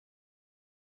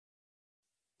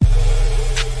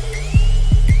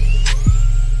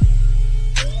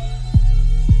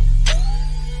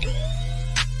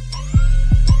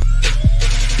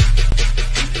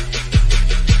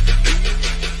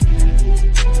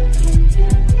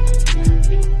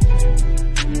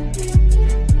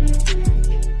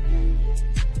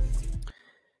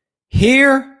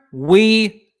Here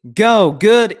we go.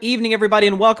 Good evening, everybody,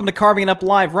 and welcome to Carving It Up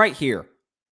Live right here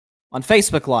on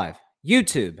Facebook Live,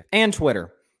 YouTube, and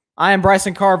Twitter. I am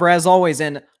Bryson Carver, as always,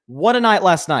 and what a night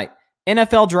last night.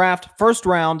 NFL Draft, first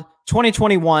round,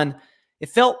 2021. It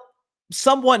felt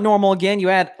somewhat normal again. You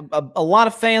had a lot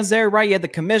of fans there, right? You had the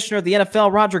commissioner of the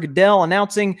NFL, Roger Goodell,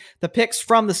 announcing the picks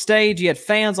from the stage. You had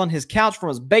fans on his couch from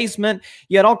his basement.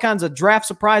 You had all kinds of draft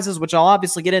surprises, which I'll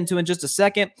obviously get into in just a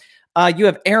second. You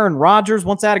have Aaron Rodgers,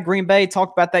 once out of Green Bay.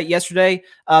 Talked about that yesterday.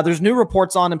 There's new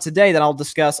reports on him today that I'll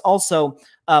discuss. Also,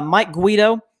 Mike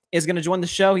Guido is going to join the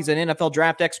show. He's an NFL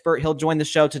draft expert. He'll join the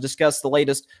show to discuss the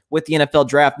latest with the NFL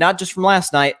draft, not just from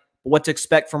last night, but what to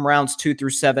expect from rounds 2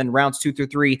 through 7. Rounds 2 through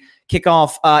 3 kick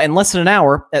off in less than an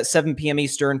hour at 7 p.m.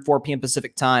 Eastern, 4 p.m.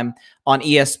 Pacific time on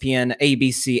ESPN,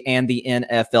 ABC, and the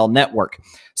NFL Network.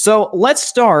 So let's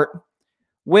start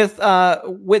with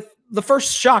the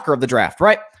first shocker of the draft,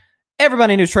 right?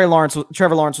 Everybody knew Trevor Lawrence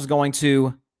was going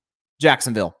to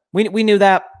Jacksonville. We knew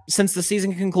that since the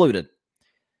season concluded.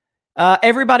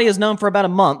 Everybody has known for about a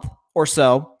month or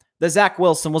so that Zach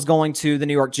Wilson was going to the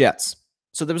New York Jets.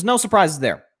 So there was no surprises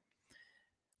there.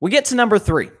 We get to number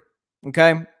 3,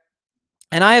 okay?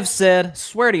 And I have said,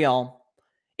 swear to y'all,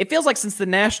 it feels like since the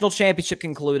national championship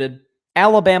concluded,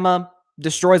 Alabama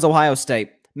destroys Ohio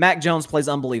State. Mac Jones plays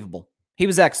unbelievable. He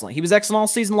was excellent. He was excellent all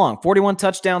season long. 41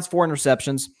 touchdowns, 4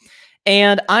 interceptions.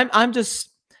 And I'm just,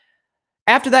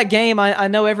 after that game, I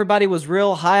know everybody was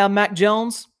real high on Mac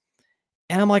Jones.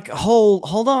 And I'm like,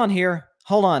 hold on here.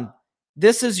 Hold on.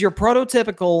 This is your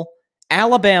prototypical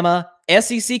Alabama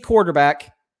SEC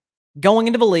quarterback going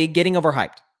into the league, getting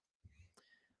overhyped.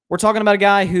 We're talking about a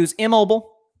guy who's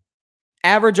immobile,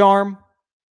 average arm,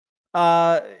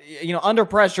 under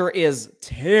pressure is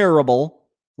terrible.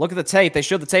 Look at the tape. They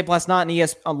showed the tape last night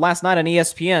on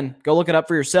ESPN. Go look it up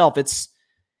for yourself. It's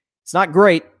not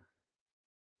great.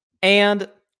 And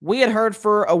we had heard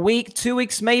for a week, 2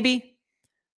 weeks maybe,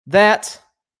 that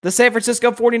the San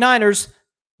Francisco 49ers,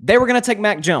 they were going to take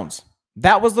Mac Jones.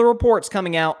 That was the reports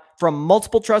coming out from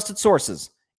multiple trusted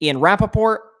sources. Ian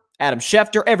Rappaport, Adam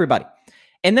Schefter, everybody.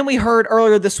 And then we heard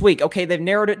earlier this week, okay, they've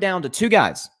narrowed it down to 2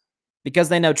 guys because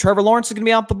they know Trevor Lawrence is going to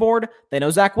be off the board. They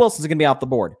know Zach Wilson is going to be off the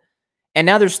board. And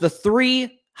now there's the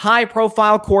 3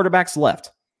 high-profile quarterbacks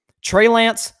left. Trey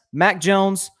Lance, Mac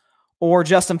Jones, or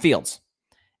Justin Fields.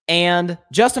 And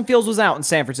Justin Fields was out in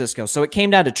San Francisco, so it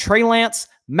came down to Trey Lance,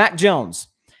 Mac Jones.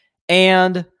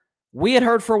 And we had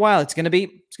heard for a while it's going to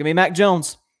be Mac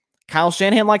Jones. Kyle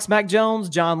Shanahan likes Mac Jones.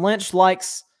 John Lynch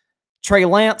likes Trey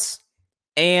Lance.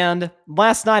 And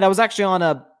last night I was actually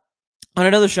on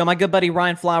another show. My good buddy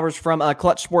Ryan Flowers from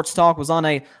Clutch Sports Talk was on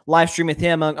a live stream with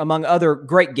him, among other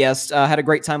great guests. Had a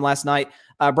great time last night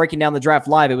breaking down the draft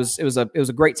live. It was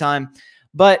a great time.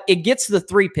 But it gets to the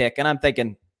 3 pick, and I'm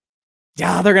thinking,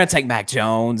 yeah, they're going to take Mac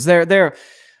Jones. There's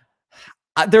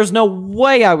no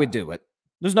way I would do it.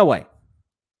 There's no way.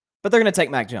 But they're going to take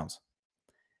Mac Jones.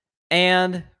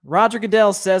 And Roger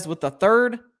Goodell says with the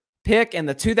 3rd pick in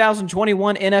the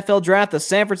 2021 NFL Draft, the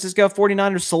San Francisco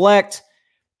 49ers select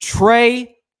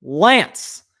Trey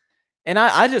Lance. And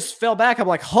I just fell back. I'm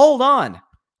like, hold on.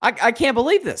 I can't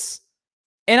believe this.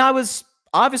 And I was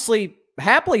obviously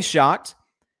happily shocked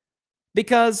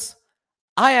because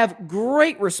I have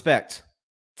great respect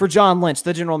for John Lynch,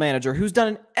 the general manager, who's done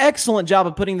an excellent job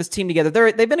of putting this team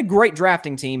together. They've been a great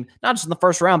drafting team, not just in the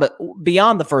first round, but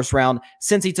beyond the first round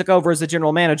since he took over as the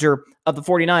general manager of the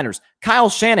 49ers. Kyle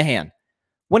Shanahan,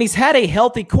 when he's had a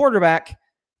healthy quarterback,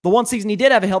 the one season he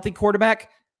did have a healthy quarterback,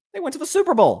 they went to the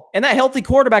Super Bowl. And that healthy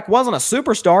quarterback wasn't a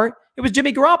superstar. It was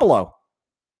Jimmy Garoppolo.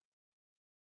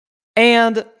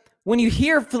 And when you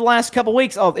hear for the last couple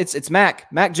weeks, oh, it's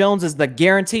Mac. Mac Jones is the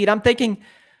guaranteed. I'm thinking,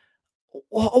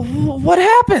 what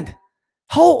happened?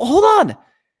 Hold on.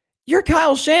 You're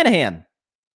Kyle Shanahan.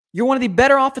 You're one of the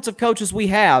better offensive coaches we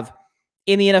have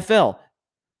in the NFL.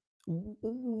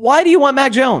 Why do you want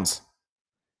Mac Jones?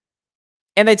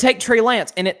 And they take Trey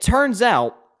Lance. And it turns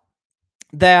out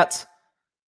that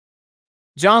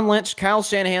John Lynch, Kyle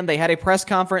Shanahan, they had a press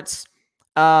conference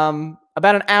about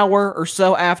an hour or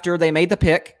so after they made the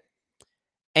pick.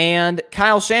 And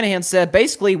Kyle Shanahan said,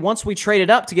 basically, once we traded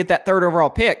up to get that 3rd overall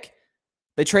pick,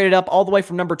 they traded up all the way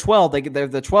from number 12. They're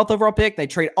the 12th overall pick. They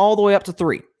trade all the way up to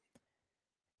 3.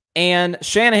 And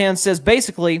Shanahan says,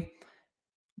 basically,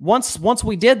 once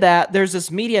we did that, there's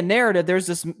this media narrative, there's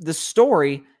this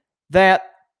story that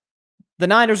the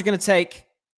Niners are going to take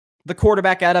the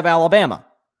quarterback out of Alabama.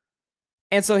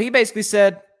 And so he basically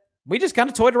said, we just kind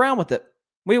of toyed around with it.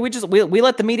 We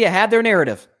let the media have their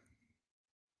narrative.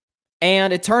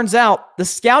 And it turns out the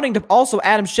scouting, also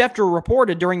Adam Schefter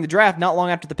reported during the draft not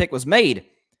long after the pick was made,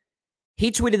 He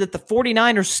tweeted that the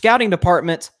 49ers scouting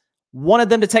department wanted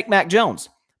them to take Mac Jones.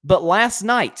 But last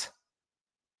night,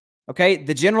 okay,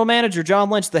 the general manager, John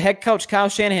Lynch, the head coach, Kyle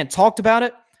Shanahan, talked about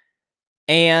it.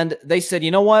 And they said, you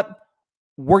know what?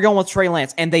 We're going with Trey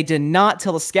Lance. And they did not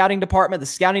tell the scouting department. The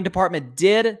scouting department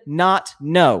did not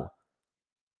know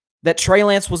that Trey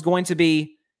Lance was going to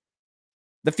be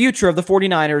the future of the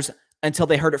 49ers until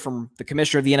they heard it from the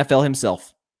commissioner of the NFL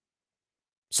himself.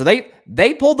 So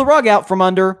they pulled the rug out from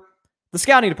under the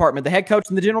scouting department. The head coach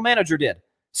and the general manager did.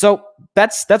 So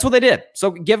that's what they did. So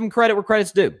give them credit where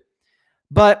credit's due.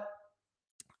 But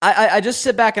I just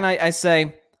sit back and I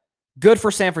say, good for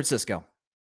San Francisco.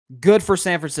 Good for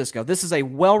San Francisco. This is a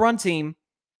well-run team,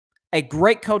 a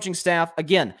great coaching staff.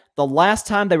 Again, the last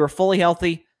time they were fully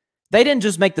healthy, they didn't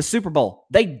just make the Super Bowl.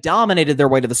 They dominated their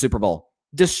way to the Super Bowl.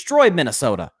 Destroyed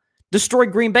Minnesota.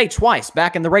 Destroyed Green Bay twice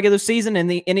back in the regular season. In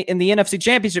the NFC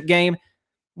Championship game,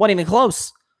 wasn't even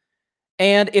close.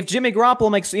 And if Jimmy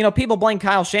Garoppolo makes, people blame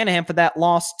Kyle Shanahan for that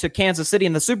loss to Kansas City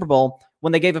in the Super Bowl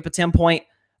when they gave up a 10-point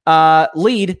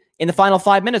lead in the final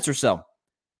 5 minutes or so.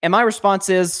 And my response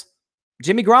is,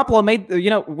 Jimmy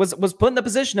Garoppolo was put in the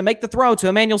position to make the throw to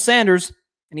Emmanuel Sanders,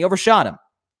 and he overshot him.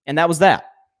 And that was that.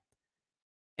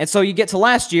 And so you get to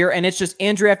last year, and it's just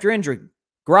injury after injury.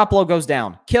 Garoppolo goes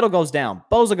down. Kittle goes down.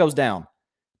 Bosa goes down.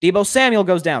 Deebo Samuel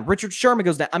goes down. Richard Sherman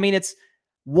goes down. I mean, it's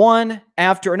one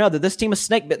after another. This team was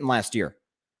snake-bitten last year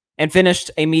and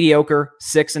finished a mediocre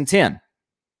 6-10.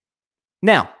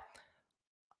 Now,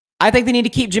 I think they need to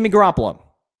keep Jimmy Garoppolo.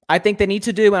 I think they need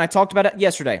to do, and I talked about it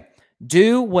yesterday,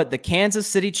 do what the Kansas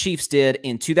City Chiefs did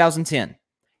in 2010.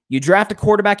 You draft a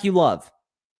quarterback you love.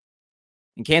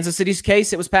 In Kansas City's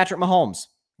case, it was Patrick Mahomes.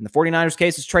 In the 49ers'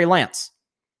 case, it's Trey Lance.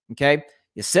 Okay?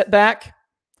 You sit back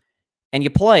and you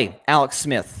play Alex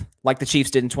Smith like the Chiefs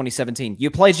did in 2017.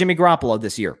 You play Jimmy Garoppolo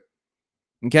this year.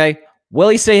 Okay? Will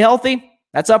he stay healthy?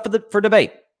 That's up for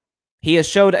debate. He has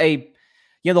showed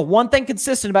the one thing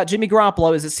consistent about Jimmy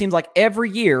Garoppolo is it seems like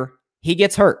every year he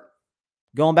gets hurt.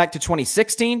 Going back to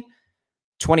 2016,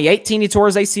 2018, he tore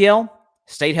his ACL,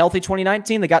 stayed healthy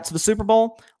 2019. They got to the Super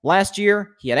Bowl. Last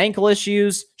year, he had ankle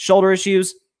issues, shoulder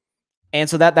issues. And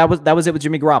so that was it with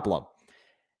Jimmy Garoppolo.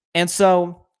 And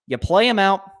so you play him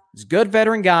out. He's a good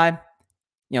veteran guy.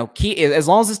 As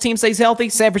long as his team stays healthy,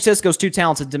 San Francisco's too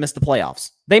talented to miss the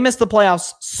playoffs. They missed the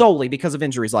playoffs solely because of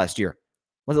injuries last year.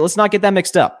 Let's not get that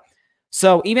mixed up.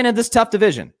 So even in this tough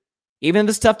division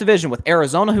with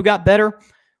Arizona, who got better,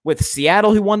 with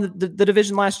Seattle, who won the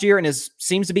division last year and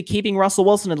seems to be keeping Russell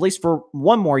Wilson at least for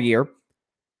one more year,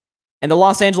 and the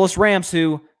Los Angeles Rams,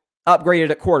 who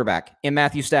upgraded at quarterback in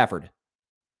Matthew Stafford.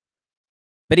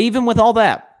 But even with all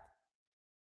that,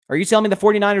 are you telling me the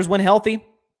 49ers win healthy,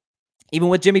 even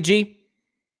with Jimmy G,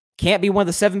 can't be one of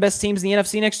the 7 best teams in the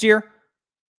NFC next year?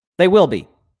 They will be.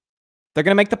 They're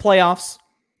going to make the playoffs.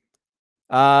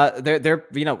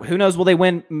 Who knows, will they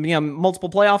win multiple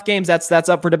playoff games? That's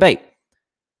up for debate.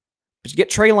 But you get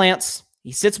Trey Lance.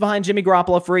 He sits behind Jimmy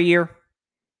Garoppolo for a year.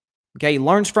 Okay, he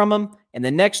learns from him. And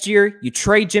the next year, you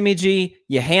trade Jimmy G,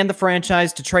 you hand the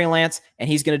franchise to Trey Lance, and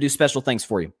he's going to do special things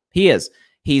for you. He is.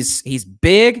 He's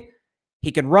big.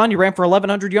 He can run. He ran for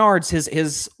 1,100 yards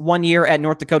his 1 year at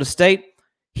North Dakota State.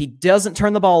 He doesn't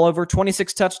turn the ball over.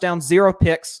 26 touchdowns, 0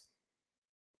 picks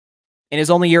in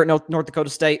his only year at North Dakota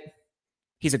State.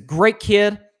 He's a great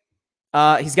kid.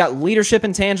 He's got leadership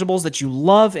intangibles that you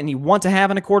love and you want to have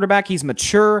in a quarterback. He's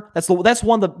mature.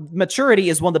 Maturity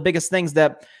is one of the biggest things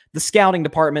that the scouting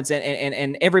departments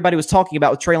and everybody was talking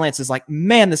about with Trey Lance is like,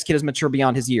 man, this kid is mature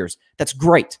beyond his years. That's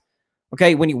great.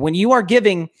 Okay, when you are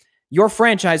giving your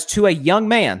franchise to a young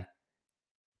man,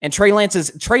 and Trey Lance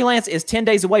is 10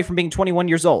 days away from being 21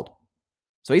 years old.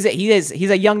 So he's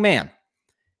a young man.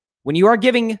 When you are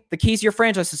giving the keys to your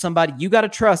franchise to somebody, you got to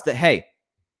trust that, hey,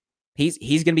 he's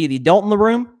going to be the adult in the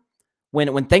room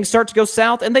when things start to go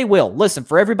south, and they will. Listen,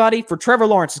 for everybody, for Trevor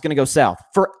Lawrence, it's going to go south.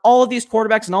 For all of these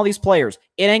quarterbacks and all these players,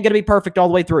 it ain't going to be perfect all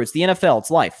the way through. It's the NFL.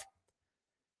 It's life.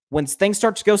 When things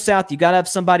start to go south, you got to have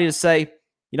somebody to say,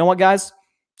 you know what, guys?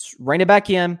 Let's rein it back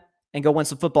in and go win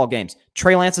some football games.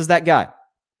 Trey Lance is that guy.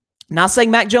 Not saying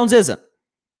Mac Jones isn't,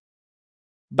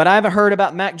 but I haven't heard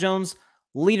about Mac Jones'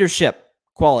 leadership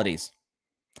qualities.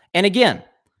 And again,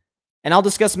 and I'll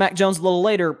discuss Mac Jones a little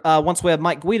later once we have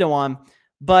Mike Guido on,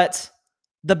 but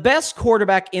the best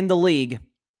quarterback in the league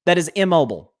that is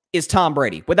immobile is Tom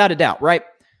Brady, without a doubt, right?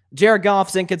 Jared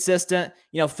Goff's inconsistent.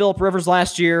 Phillip Rivers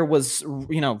last year was,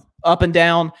 up and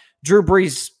down. Drew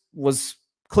Brees was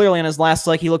clearly on his last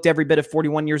leg. He looked every bit of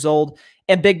 41 years old.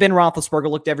 And Big Ben Roethlisberger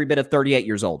looked every bit of 38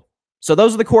 years old. So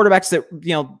those are the quarterbacks that,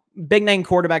 big-name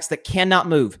quarterbacks that cannot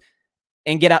move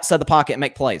and get outside the pocket and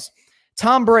make plays.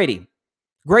 Tom Brady,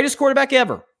 Greatest quarterback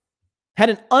ever. Had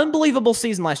an unbelievable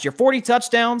season last year. 40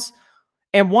 touchdowns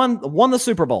and won the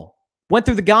Super Bowl. Went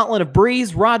through the gauntlet of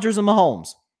Breeze, Rodgers, and Mahomes.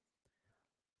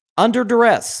 Under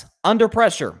duress, under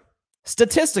pressure.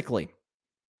 Statistically,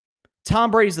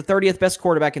 Tom Brady's the 30th best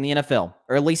quarterback in the NFL,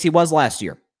 or at least he was last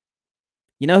year.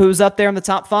 You know who's up there in the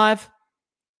top 5?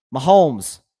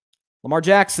 Mahomes, Lamar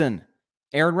Jackson,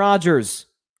 Aaron Rodgers,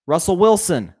 Russell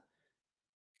Wilson.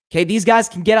 Okay, these guys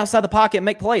can get outside the pocket and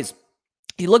make plays.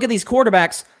 You look at these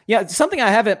quarterbacks, something I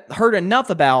haven't heard enough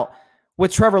about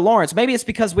with Trevor Lawrence. Maybe it's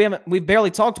because we've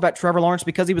barely talked about Trevor Lawrence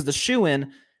because he was the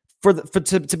shoo-in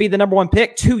to be the number 1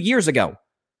 pick 2 years ago.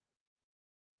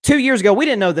 2 years ago, we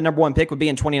didn't know the number 1 pick would be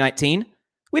in 2019.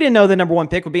 We didn't know the number 1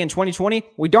 pick would be in 2020.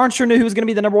 We darn sure knew who was going to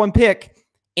be the number 1 pick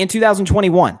in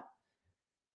 2021.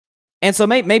 And so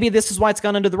maybe this is why it's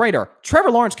gone under the radar.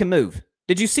 Trevor Lawrence can move.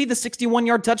 Did you see the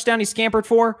 61-yard touchdown he scampered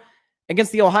for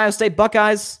against the Ohio State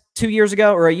Buckeyes 2 years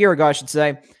ago, or a year ago, I should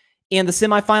say, in the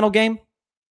semifinal game?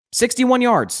 61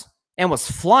 yards and was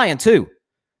flying too.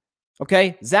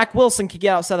 Okay, Zach Wilson can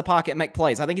get outside the pocket and make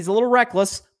plays. I think he's a little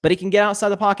reckless, but he can get outside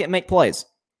the pocket and make plays.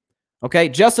 Okay,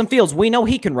 Justin Fields, we know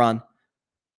he can run.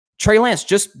 Trey Lance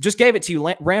just gave it to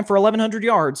you, ran for 1,100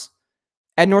 yards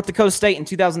at North Dakota State in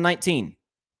 2019.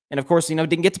 And of course,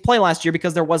 didn't get to play last year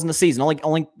because there wasn't a season.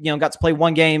 Only got to play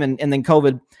one game, and then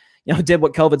COVID, did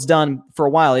what COVID's done for a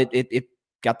while. It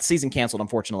got the season canceled,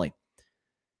 unfortunately.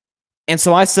 And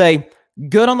so I say,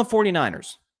 good on the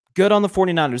 49ers. Good on the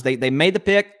 49ers. They made the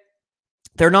pick.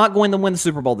 They're not going to win the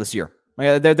Super Bowl this year.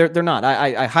 They're not.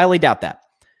 I highly doubt that.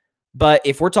 But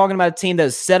if we're talking about a team that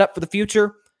is set up for the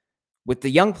future with the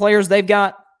young players they've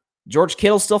got, George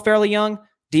Kittle's still fairly young.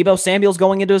 Deebo Samuel's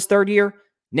going into his 3rd year.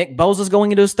 Nick Bosa's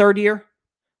going into his 3rd year.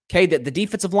 Okay, the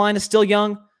defensive line is still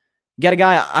young. You got a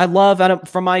guy I love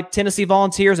from my Tennessee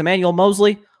Volunteers, Emmanuel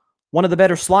Mosley, one of the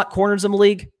better slot corners in the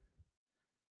league.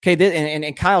 Okay,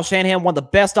 and Kyle Shanahan, one of the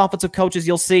best offensive coaches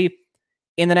you'll see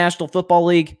in the National Football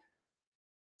League.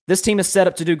 This team is set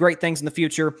up to do great things in the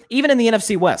future, even in the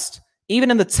NFC West,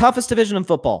 even in the toughest division in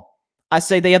football. I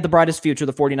say they have the brightest future,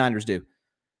 the 49ers do.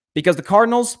 Because the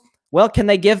Cardinals, well, can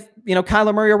they give,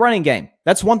 Kyler Murray a running game?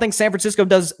 That's one thing San Francisco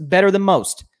does better than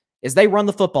most, is they run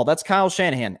the football. That's Kyle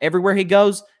Shanahan. Everywhere he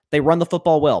goes, they run the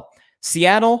football well.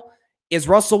 Seattle, is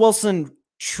Russell Wilson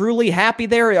truly happy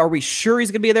there? Are we sure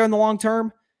he's going to be there in the long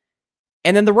term?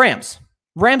 And then the Rams.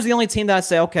 Rams the only team that I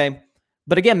say, okay.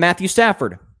 But again, Matthew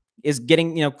Stafford is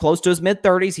getting, close to his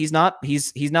mid-30s. He's not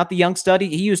the young stud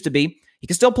he used to be. He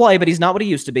can still play, but he's not what he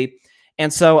used to be.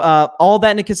 And so all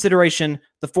that into consideration,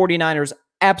 the 49ers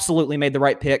absolutely made the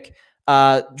right pick,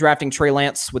 drafting Trey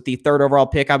Lance with the 3rd overall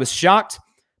pick. I was shocked.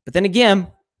 But then again,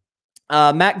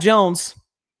 Mac Jones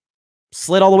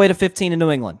slid all the way to 15 in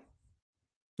New England.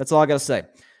 That's all I got to say.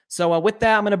 So with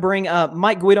that, I'm going to bring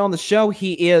Mike Guido on the show.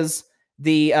 He is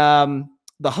the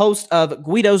host of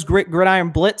Guido's Gridiron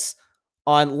Blitz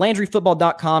on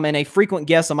LandryFootball.com and a frequent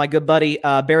guest on my good buddy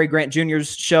Barry Grant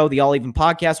Jr.'s show, the All Even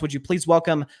Podcast. Would you please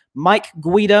welcome Mike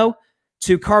Guido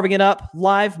to Carving It Up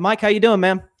Live? Mike, how you doing,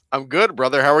 man? I'm good,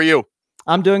 brother. How are you?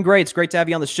 I'm doing great. It's great to have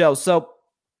you on the show. So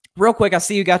real quick, I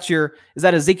see you got is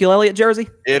that Ezekiel Elliott jersey?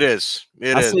 It is.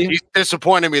 It is. He's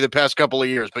disappointed me the past couple of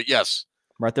years, but yes.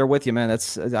 Right there with you, man.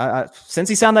 That's since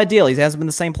he signed that deal, he hasn't been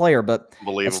the same player, but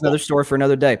that's another story for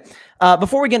another day.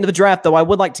 Before we get into the draft, though, I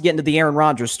would like to get into the Aaron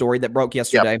Rodgers story that broke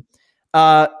yesterday.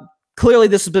 Yep. Clearly,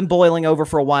 this has been boiling over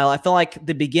for a while. I feel like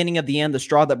the beginning of the end, the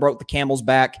straw that broke the camel's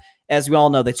back. As we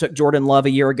all know, they took Jordan Love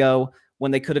a year ago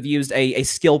when they could have used a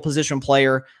skill position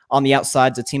player on the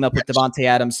outside to team up with Devontae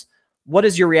Adams. What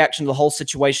is your reaction to the whole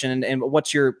situation, and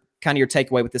what's your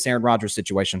takeaway with this Aaron Rodgers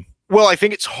situation? Well, I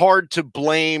think it's hard to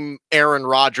blame Aaron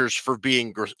Rodgers for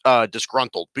being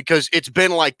disgruntled because it's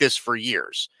been like this for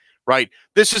years, right?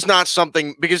 This is not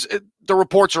something because the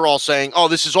reports are all saying, oh,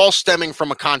 this is all stemming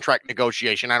from a contract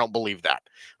negotiation. I don't believe that.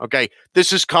 Okay.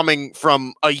 This is coming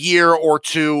from a year or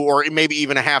two, or maybe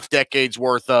even a half decade's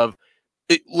worth of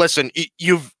listen,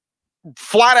 you've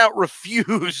flat out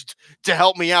refused to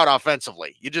help me out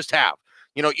offensively. You just have.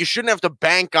 You shouldn't have to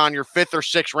bank on your 5th or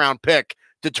 6th round pick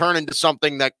to turn into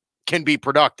something that can be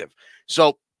productive.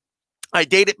 So I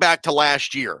date it back to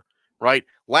last year, right?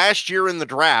 Last year in the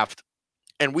draft,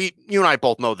 and you and I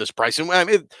both know this, Bryson.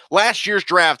 Last year's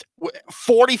draft,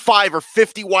 45 or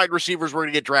 50 wide receivers were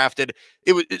going to get drafted.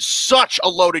 It's such a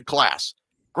loaded class.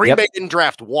 Green Bay didn't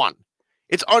draft one.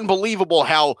 It's unbelievable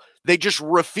how they just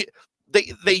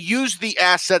they use the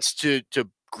assets to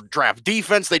draft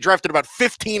defense. They drafted about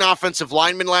 15 offensive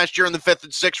linemen last year in the 5th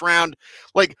and 6th round.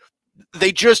 Like,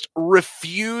 they just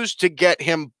refuse to get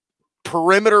him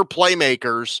perimeter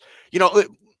playmakers.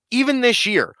 Even this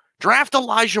year, Draft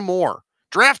Elijah Moore.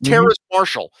 Draft Mhm. Terrace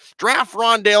Marshall. Draft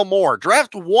Rondale Moore.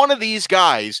 Draft one of these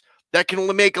guys that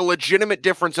can make a legitimate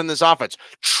difference in this offense.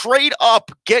 Trade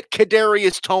up, get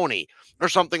Kadarius Toney or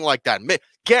something like that.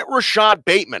 Get Rashad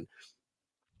Bateman.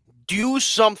 Do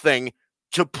something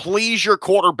to please your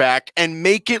quarterback and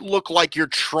make it look like you're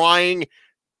trying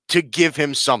to give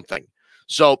him something.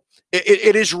 So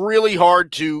it is really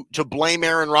hard to blame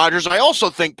Aaron Rodgers. I also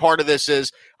think part of this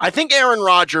is I think Aaron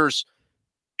Rodgers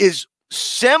is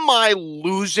semi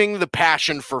losing the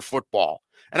passion for football.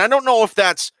 And I don't know if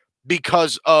that's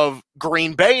because of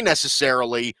Green Bay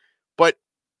necessarily, but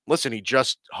listen, he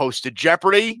just hosted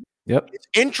Jeopardy. Yep. His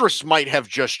interests might have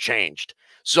just changed.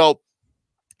 So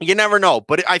you never know,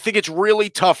 but I think it's really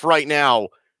tough right now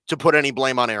to put any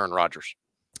blame on Aaron Rodgers.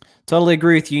 Totally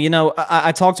agree with you. You know,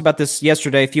 I talked about this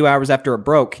yesterday, a few hours after it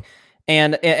broke,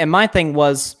 and my thing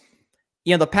was,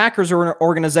 you know, the Packers are an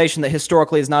organization that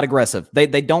historically is not aggressive. They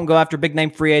don't go after big name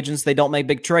free agents. They don't make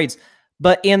big trades.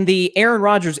 But in the Aaron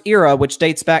Rodgers era, which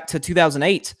dates back to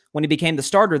 2008 when he became the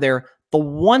starter there, the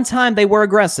one time they were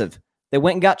aggressive, they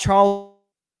went and got Charles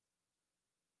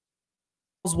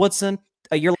Woodson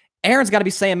a year. Aaron's got to be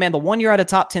saying, man, the 1 year out of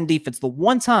top 10 defense, the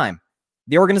one time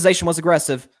the organization was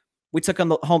aggressive, we took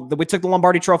him home. We took the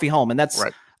Lombardi Trophy home, and that's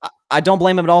right. I don't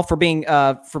blame him at all for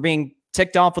being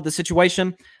ticked off with the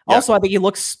situation. Yeah. Also, I think he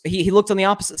looked on the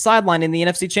opposite sideline in the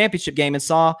NFC Championship game and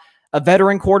saw a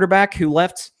veteran quarterback who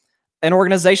left an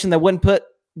organization that wouldn't put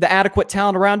the adequate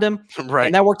talent around him, right?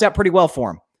 And that worked out pretty well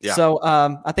for him. Yeah. So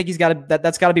I think he's got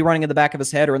that's got to be running in the back of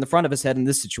his head or in the front of his head in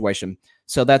this situation.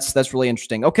 So that's really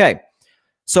interesting. Okay.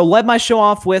 So led my show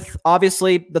off with,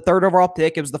 obviously, the third overall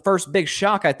pick. It was the first big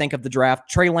shock, I think, of the draft.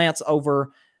 Trey Lance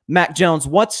over Mac Jones.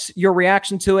 What's your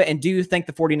reaction to it, and do you think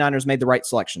the 49ers made the right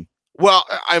selection? Well,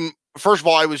 first of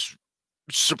all, I was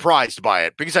surprised by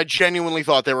it because I genuinely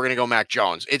thought they were going to go Mac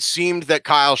Jones. It seemed that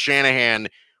Kyle Shanahan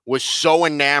was so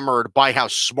enamored by how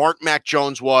smart Mac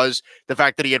Jones was, the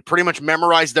fact that he had pretty much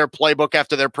memorized their playbook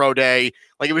after their pro day.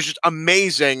 Like, it was just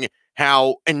amazing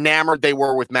how enamored they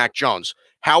were with Mac Jones.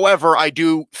 However, I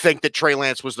do think that Trey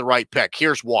Lance was the right pick.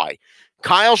 Here's why.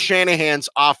 Kyle Shanahan's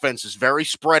offense is very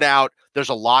spread out. There's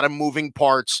a lot of moving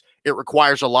parts. It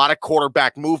requires a lot of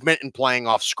quarterback movement and playing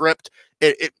off script.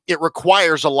 It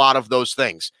requires a lot of those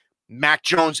things. Mac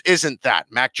Jones isn't that.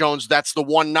 Mac Jones, that's the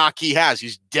one knock he has.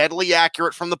 He's deadly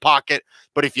accurate from the pocket,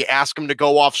 but if you ask him to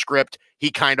go off script,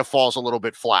 he kind of falls a little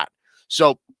bit flat.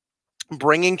 So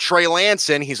bringing Trey Lance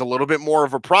in, he's a little bit more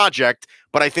of a project,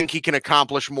 but I think he can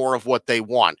accomplish more of what they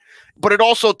want. But it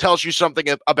also tells you something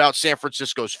about San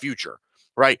Francisco's future,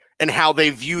 right? And how they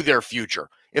view their future.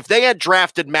 If they had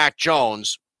drafted Mac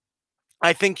Jones,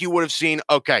 I think you would have seen,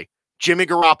 okay, Jimmy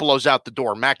Garoppolo's out the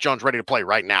door. Mac Jones ready to play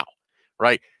right now,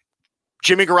 right?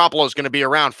 Jimmy Garoppolo is going to be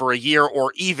around for a year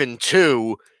or even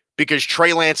two because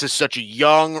Trey Lance is such a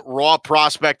young, raw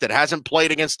prospect that hasn't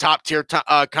played against top-tier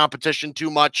competition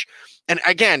too much. And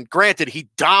again, granted, he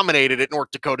dominated at North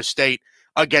Dakota State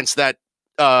against that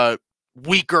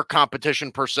weaker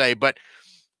competition per se, but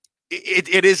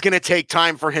it is going to take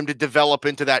time for him to develop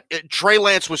into that. Trey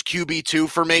Lance was QB2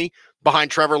 for me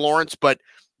behind Trevor Lawrence, but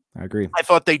I agree. I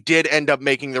thought they did end up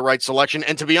making the right selection.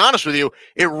 And to be honest with you,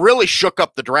 it really shook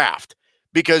up the draft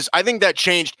because I think that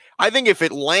changed. I think if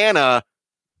Atlanta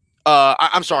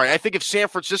I think if San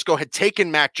Francisco had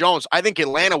taken Mac Jones, I think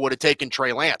Atlanta would have taken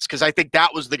Trey Lance because I think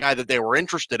that was the guy that they were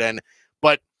interested in.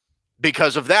 But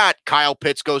because of that, Kyle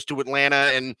Pitts goes to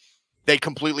Atlanta and they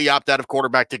completely opt out of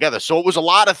quarterback together. So it was a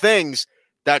lot of things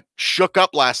that shook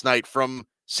up last night from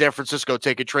San Francisco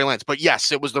taking Trey Lance. But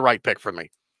yes, it was the right pick for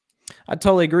me. I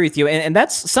totally agree with you. And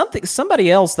that's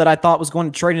somebody else that I thought was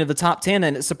going to trade into the top 10,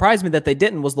 and it surprised me that they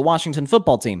didn't, was the Washington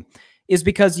football team. Is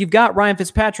because you've got Ryan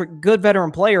Fitzpatrick, good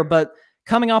veteran player, but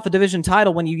coming off a division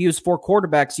title when you use 4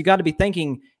 quarterbacks, you got to be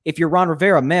thinking, if you're Ron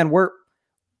Rivera, man, we're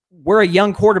a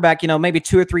young quarterback, maybe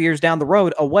 2 or 3 years down the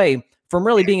road away from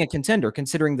really being a contender,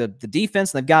 considering the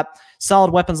defense. And they've got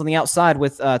solid weapons on the outside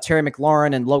with Terry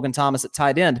McLaurin and Logan Thomas at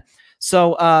tight end.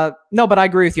 So, no, but I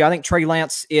agree with you. I think Trey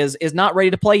Lance is not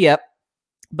ready to play yet,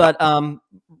 but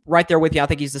right there with you. I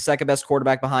think he's the second best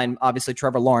quarterback behind, obviously,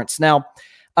 Trevor Lawrence. Now,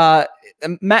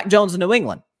 Mac Jones in New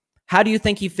England, how do you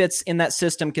think he fits in that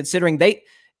system, considering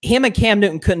him and Cam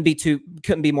Newton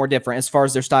couldn't be more different as far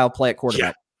as their style of play at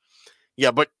quarterback?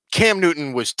 Yeah, but Cam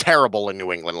Newton was terrible in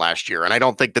New England last year, and I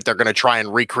don't think that they're going to try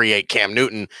and recreate Cam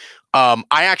Newton. I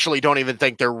actually don't even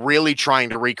think they're really trying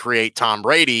to recreate Tom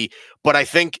Brady, but I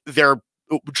think they're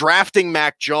drafting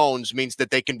Mac Jones means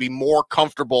that they can be more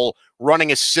comfortable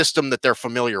running a system that they're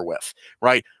familiar with,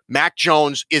 right? Mac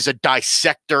Jones is a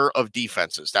dissector of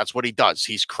defenses. That's what he does.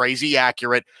 He's crazy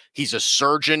accurate. He's a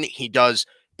surgeon. He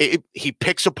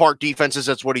picks apart defenses.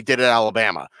 That's what he did at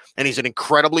Alabama. And he's an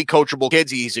incredibly coachable kid.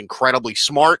 He's incredibly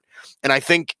smart. And I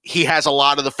think he has a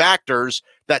lot of the factors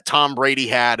that Tom Brady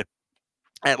had,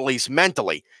 at least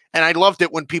mentally. And I loved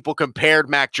it when people compared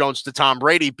Mac Jones to Tom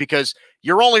Brady, because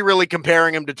you're only really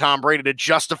comparing him to Tom Brady to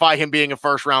justify him being a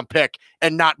first-round pick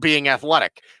and not being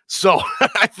athletic. So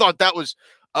I thought that was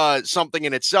something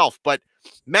in itself. But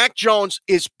Mac Jones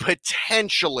is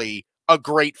potentially a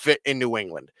great fit in New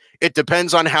England. It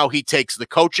depends on how he takes the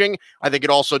coaching. I think it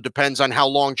also depends on how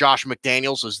long Josh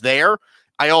McDaniels is there.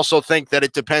 I also think that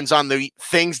it depends on the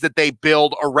things that they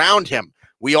build around him.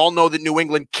 We all know that New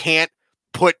England can't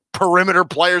put perimeter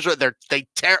players. They're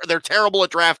terrible at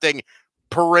drafting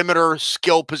perimeter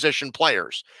skill position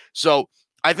players. So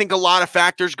I think a lot of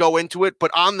factors go into it, but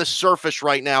on the surface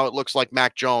right now, it looks like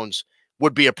Mac Jones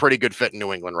would be a pretty good fit in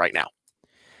New England right now.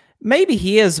 Maybe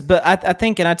he is, but I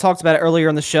think, and I talked about it earlier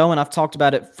in the show, and I've talked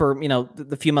about it for,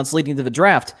 the few months leading to the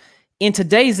draft. In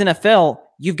today's NFL,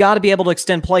 you've got to be able to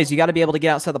extend plays. You got to be able to get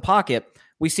outside the pocket.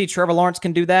 We see Trevor Lawrence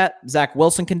can do that. Zach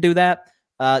Wilson can do that.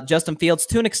 Justin Fields,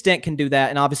 to an extent, can do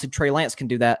that, and obviously Trey Lance can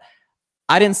do that.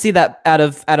 I didn't see that out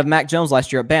of Mac Jones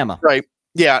last year at Bama. Right.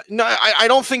 Yeah. No, I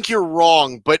don't think you're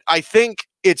wrong, but I think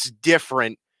it's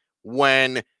different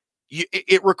when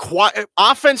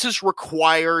offenses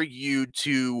require you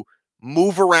to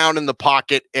move around in the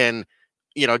pocket and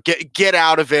get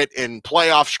out of it and play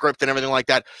off script and everything like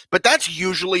that. But that's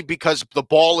usually because the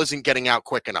ball isn't getting out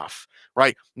quick enough,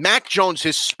 right? Mac Jones,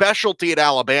 his specialty at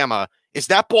Alabama is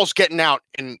that ball's getting out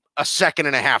in a second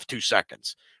and a half, 2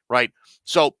 seconds, right?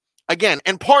 So again,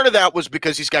 and part of that was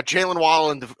because he's got Jalen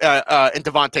Waddle and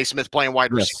Devontae Smith playing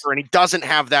wide receiver, and he doesn't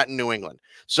have that in New England.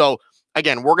 So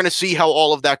again, we're going to see how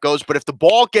all of that goes. But if the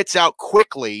ball gets out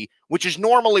quickly, which is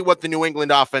normally what the New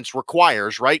England offense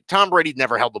requires, right? Tom Brady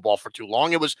never held the ball for too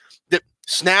long. It was the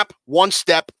snap, one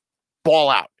step, ball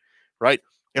out, right?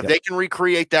 If they can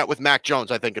recreate that with Mac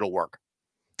Jones, I think it'll work.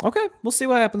 Okay, we'll see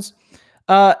what happens.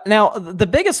 Now, the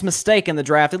biggest mistake in the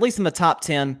draft, at least in the top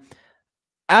 10,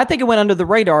 I think it went under the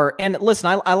radar. And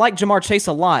listen, I like Jamar Chase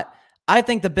a lot. I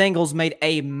think the Bengals made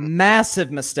a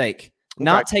massive mistake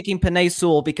not taking Penei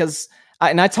Sewell, because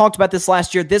I talked about this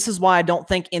last year. This is why I don't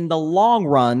think in the long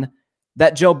run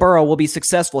that Joe Burrow will be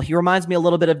successful. He reminds me a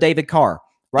little bit of David Carr,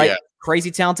 right? Yeah. Crazy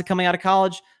talented coming out of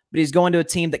college, but he's going to a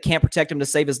team that can't protect him to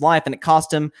save his life, and it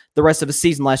cost him the rest of his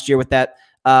season last year with that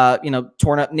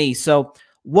torn up knee. So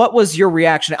what was your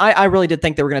reaction? I really did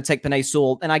think they were going to take Penei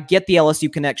Sewell, and I get the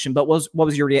LSU connection, but what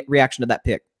was your reaction to that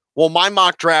pick? Well, my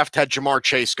mock draft had Jamar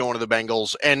Chase going to the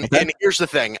Bengals, and here's the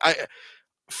thing.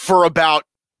 For about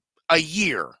a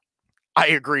year, I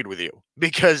agreed with you,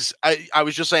 because I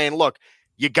was just saying, look,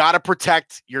 you got to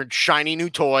protect your shiny new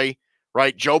toy,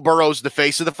 right? Joe Burrow's the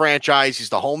face of the franchise. He's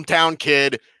the hometown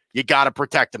kid. You got to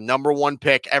protect him. Number one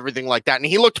pick, everything like that. And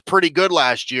he looked pretty good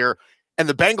last year, and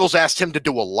the Bengals asked him to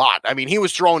do a lot. I mean, he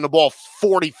was throwing the ball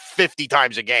 40, 50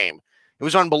 times a game. It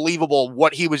was unbelievable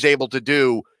what he was able to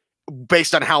do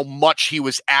based on how much he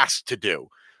was asked to do.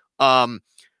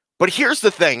 But here's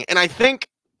the thing, and I think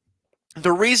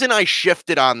the reason I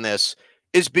shifted on this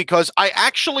is because I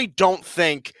actually don't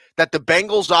think that the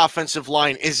Bengals offensive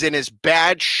line is in as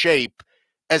bad shape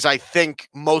as I think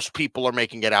most people are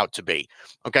making it out to be.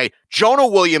 Okay. Jonah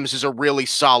Williams is a really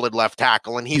solid left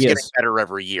tackle, and he's getting better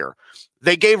every year.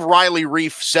 They gave Riley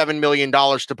Reif $7 million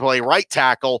to play right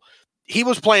tackle. He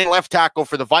was playing left tackle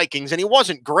for the Vikings, and he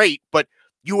wasn't great, but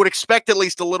you would expect at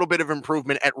least a little bit of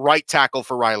improvement at right tackle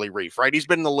for Riley Reif, right? He's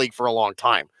been in the league for a long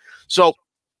time. So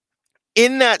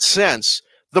in that sense,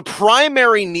 the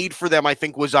primary need for them, I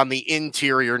think, was on the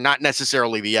interior, not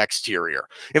necessarily the exterior.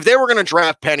 If they were going to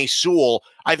draft Penei Sewell,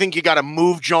 I think you got to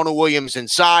move Jonah Williams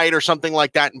inside or something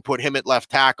like that and put him at left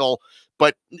tackle.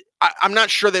 But I'm not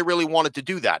sure they really wanted to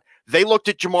do that. They looked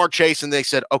at Jamar Chase and they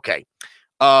said, okay,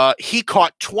 he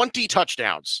caught 20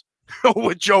 touchdowns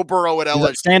with Joe Burrow at LSU.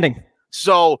 Outstanding.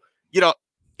 So,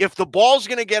 if the ball's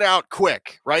going to get out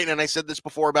quick, right? And I said this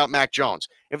before about Mac Jones.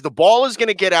 If the ball is going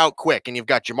to get out quick, and you've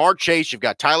got Jamar Chase, you've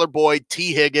got Tyler Boyd,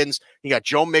 T. Higgins, you got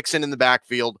Joe Mixon in the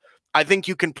backfield, I think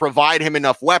you can provide him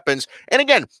enough weapons. And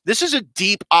again, this is a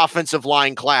deep offensive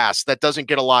line class that doesn't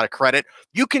get a lot of credit.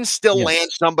 You can still land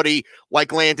somebody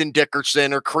like Landon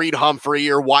Dickerson or Creed Humphrey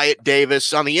or Wyatt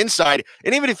Davis on the inside.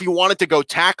 And even if you wanted to go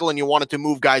tackle and you wanted to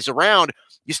move guys around,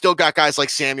 you still got guys like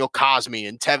Samuel Cosme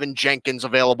and Tevin Jenkins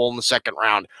available in the second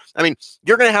round. I mean,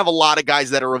 you're going to have a lot of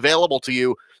guys that are available to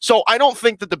you. So I don't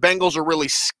think that the Bengals are really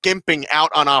skimping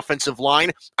out on offensive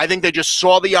line. I think they just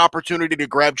saw the opportunity to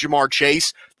grab Jamar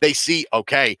Chase. They see,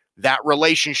 okay, that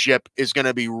relationship is going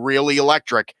to be really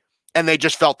electric, and they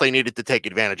just felt they needed to take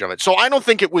advantage of it. So I don't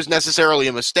think it was necessarily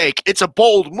a mistake. It's a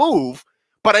bold move,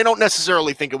 but I don't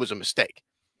necessarily think it was a mistake.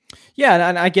 Yeah,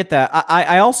 and I get that.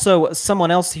 I also, someone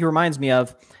else he reminds me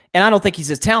of, and I don't think he's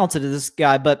as talented as this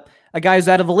guy, but a guy who's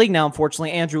out of the league now,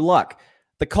 unfortunately, Andrew Luck.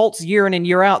 The Colts, year in and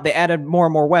year out, they added more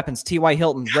and more weapons. T.Y.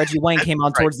 Hilton, Reggie Wayne came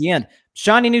on towards the end.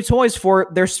 Shiny new toys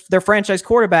for their franchise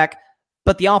quarterback,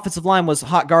 but the offensive line was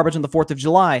hot garbage on the 4th of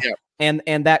July, and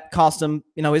that cost him,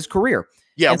 his career.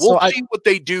 Yeah, and we'll see what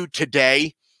they do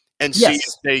today and see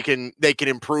Yes. if they can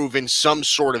improve in some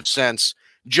sort of sense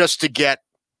just to get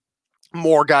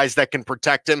more guys that can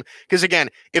protect him. Because again,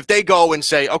 if they go and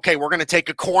say, okay, we're going to take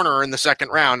a corner in the second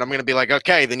round, I'm going to be like,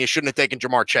 okay, then you shouldn't have taken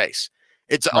Jamar Chase.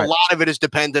 It's a lot of it is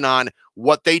dependent on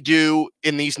what they do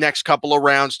in these next couple of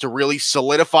rounds to really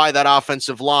solidify that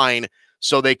offensive line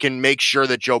so they can make sure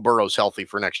that Joe Burrow's healthy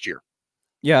for next year.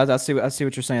 Yeah, I see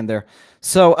what you're saying there.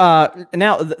 So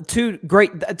now the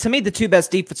two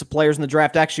best defensive players in the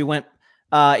draft actually went,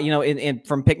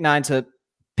 from pick 9 to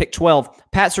pick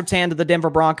 12. Pat Surtain to the Denver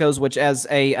Broncos, which as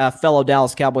a fellow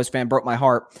Dallas Cowboys fan broke my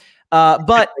heart.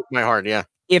 But my heart, yeah.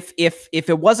 If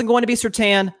it wasn't going to be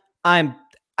Surtain,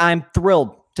 I'm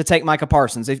thrilled to take Micah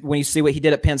Parsons. When you see what he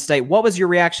did at Penn State, what was your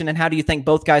reaction, and how do you think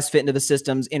both guys fit into the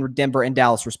systems in Denver and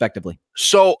Dallas, respectively?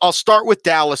 So I'll start with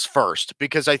Dallas first,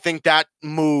 because I think that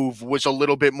move was a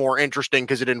little bit more interesting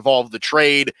because it involved the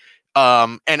trade.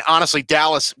 And honestly,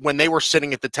 Dallas, when they were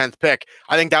sitting at the 10th pick,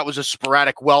 I think that was a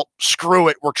sporadic, well, screw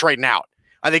it, we're trading out.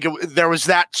 I think there was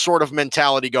that sort of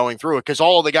mentality going through it because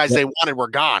all of the guys they wanted were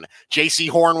gone. J.C.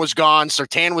 Horn was gone.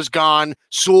 Surtain was gone.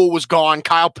 Sewell was gone.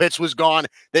 Kyle Pitts was gone.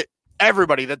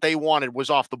 Everybody that they wanted was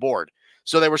off the board.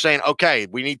 So they were saying, okay,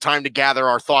 we need time to gather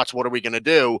our thoughts. What are we going to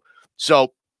do?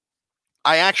 So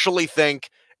I actually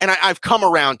think, and I've come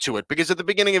around to it, because at the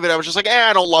beginning of it, I was just like,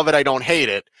 I don't love it. I don't hate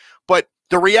it. But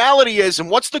the reality is,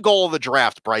 and what's the goal of the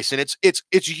draft, Bryson?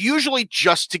 It's usually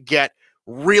just to get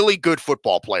really good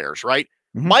football players, right?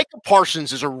 Mm-hmm. Micah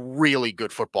Parsons is a really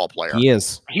good football player. He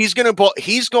is. He's going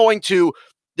to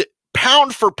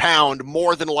pound for pound,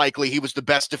 more than likely, he was the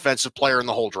best defensive player in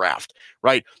the whole draft,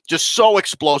 right? Just so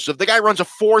explosive. The guy runs a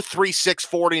 4.36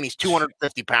 40, and he's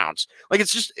 250 pounds. Like,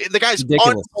 it's just, the guy's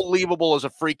ridiculous. Unbelievable as a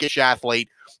freakish athlete.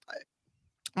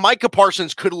 Micah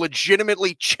Parsons could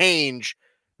legitimately change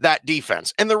that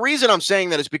defense. And the reason I'm saying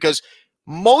that is because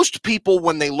most people,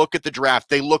 when they look at the draft,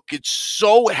 they look at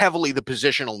so heavily the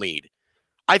positional need.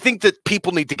 I think that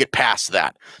people need to get past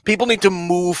that. People need to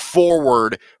move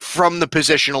forward from the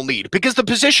positional need, because the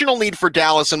positional need for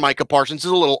Dallas and Micah Parsons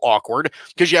is a little awkward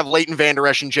because you have Leighton Vander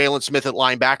Esch and Jalen Smith at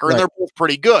linebacker, and they're both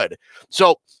pretty good.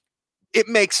 So it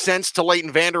makes sense to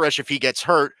Leighton Vander Esch if he gets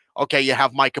hurt. Okay, you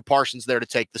have Micah Parsons there to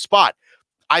take the spot.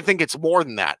 I think it's more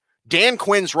than that. Dan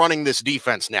Quinn's running this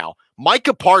defense now.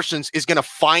 Micah Parsons is going to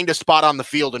find a spot on the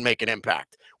field and make an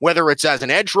impact, whether it's as an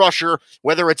edge rusher,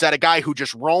 whether it's at a guy who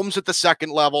just roams at the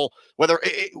second level, whether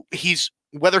he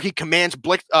commands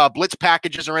blitz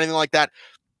packages or anything like that.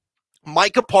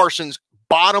 Micah Parsons,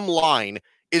 bottom line,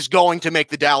 is going to make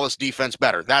the Dallas defense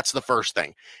better. That's the first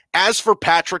thing. As for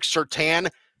Patrick Surtain,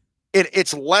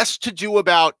 it's less to do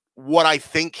about what I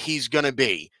think he's going to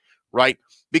be, right?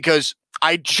 Because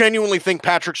I genuinely think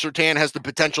Patrick Surtain has the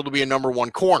potential to be a number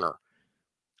 1 corner.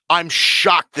 I'm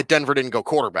shocked that Denver didn't go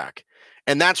quarterback.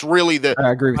 And that's really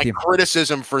my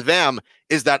criticism for them,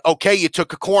 is that, okay, you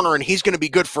took a corner and he's going to be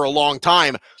good for a long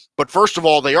time. But first of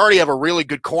all, they already have a really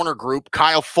good corner group.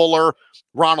 Kyle Fuller,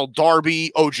 Ronald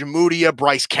Darby, Ojemudia,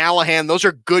 Bryce Callahan. Those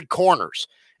are good corners.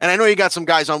 And I know you got some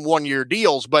guys on 1-year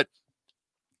deals, but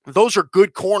those are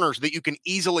good corners that you can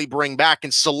easily bring back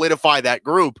and solidify that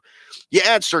group. You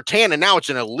add Surtain, and now it's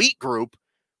an elite group,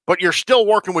 but you're still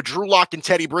working with Drew Lock and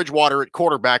Teddy Bridgewater at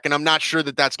quarterback, and I'm not sure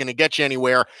that that's going to get you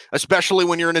anywhere, especially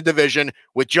when you're in a division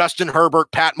with Justin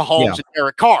Herbert, Pat Mahomes, and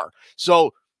Derek Carr.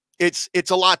 So it's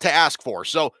a lot to ask for.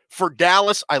 So for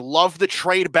Dallas, I love the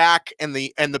trade back and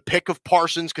the pick of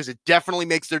Parsons, because it definitely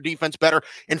makes their defense better.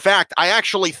 In fact, I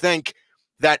actually think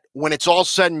that when it's all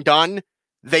said and done,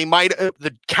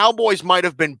 the Cowboys might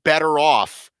have been better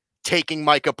off taking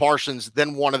Micah Parsons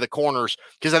than one of the corners,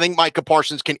 because I think Micah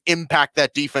Parsons can impact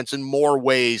that defense in more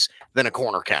ways than a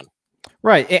corner can.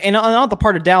 Right. And on the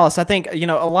part of Dallas, I think, a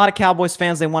lot of Cowboys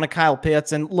fans, they want a Kyle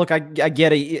Pitts, and look, I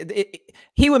get it.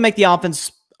 He would make the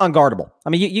offense unguardable.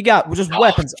 I mean, you got just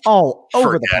weapons all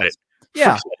over the place.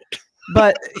 Yeah.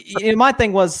 But my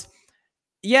thing was,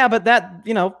 but that,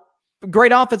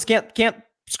 great offense can't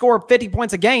score 50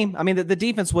 points a game. I mean, the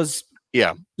defense was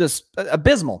Yeah. Just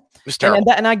abysmal. It's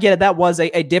terrible. And I get it. That was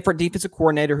a different defensive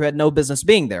coordinator who had no business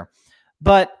being there.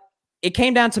 But it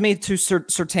came down to me to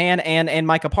Surtain and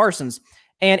Micah Parsons.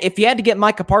 And if you had to get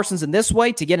Micah Parsons in this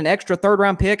way to get an extra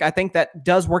third-round pick, I think that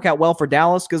does work out well for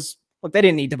Dallas because, look, they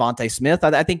didn't need Devontae Smith.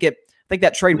 I think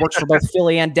that trade works for both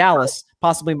Philly and Dallas,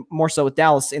 possibly more so with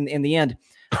Dallas in the end.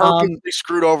 Purposely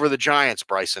screwed over the Giants,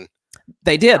 Bryson.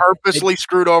 They did. Purposely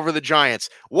screwed over the Giants.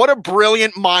 What a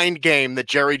brilliant mind game that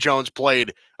Jerry Jones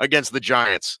played against the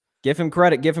Giants. Give him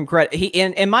credit. Give him credit.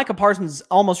 And Micah Parsons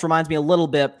almost reminds me a little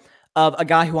bit of a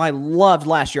guy who I loved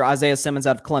last year, Isaiah Simmons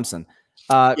out of Clemson.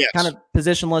 Yes. Kind of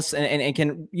positionless and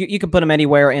can you can put him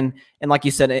anywhere. And like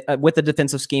you said, with the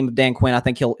defensive scheme of Dan Quinn, I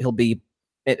think he'll be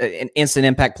an instant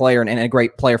impact player and a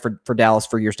great player for Dallas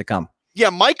for years to come. Yeah,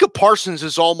 Micah Parsons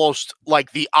is almost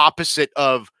like the opposite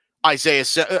of Isaiah,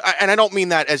 and I don't mean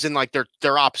that as in like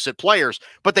they're opposite players,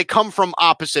 but they come from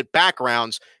opposite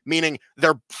backgrounds, meaning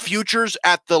they're futures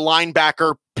at the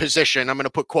linebacker position. I'm going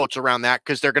to put quotes around that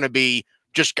because they're going to be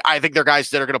I think they're guys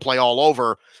that are going to play all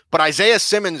over. But Isaiah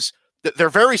Simmons, they're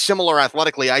very similar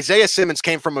athletically. Isaiah Simmons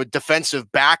came from a defensive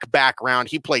background.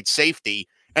 He played safety,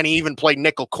 and he even played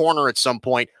nickel corner at some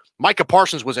point. Micah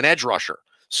Parsons was an edge rusher.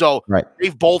 So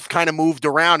they've both kind of moved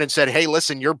around and said, hey,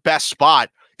 listen, your best spot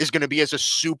is going to be as a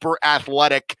super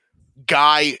athletic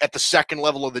guy at the second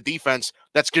level of the defense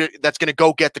that's going to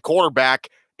go get the quarterback.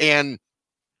 And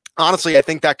honestly, I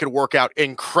think that could work out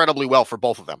incredibly well for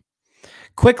both of them.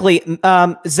 Quickly,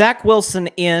 Zach Wilson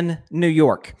in New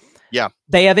York. Yeah.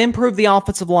 They have improved the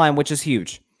offensive line, which is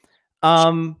huge.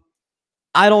 I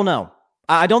don't know.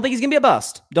 I don't think he's going to be a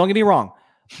bust. Don't get me wrong.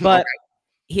 But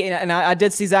I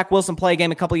did see Zach Wilson play a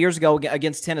game a couple years ago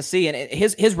against Tennessee, and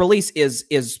his release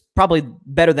is probably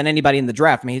better than anybody in the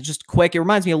draft. I mean, he's just quick. It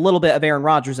reminds me a little bit of Aaron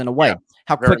Rodgers in a way,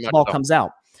 how quick the ball comes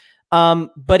out.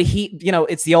 But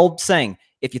it's the old saying,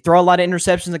 if you throw a lot of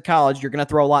interceptions in college, you're going to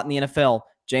throw a lot in the NFL.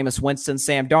 Jameis Winston,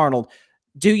 Sam Darnold.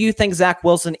 Do you think Zach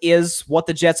Wilson is what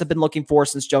the Jets have been looking for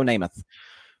since Joe Namath?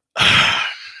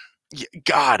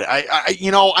 God,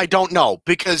 I don't know,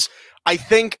 because I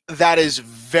think that is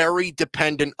very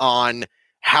dependent on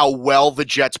how well the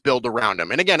Jets build around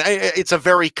him. And again, it's a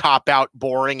very cop-out,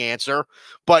 boring answer,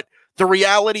 but the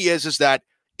reality is that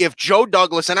if Joe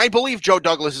Douglas, and I believe Joe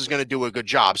Douglas is going to do a good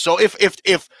job. So if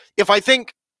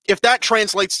that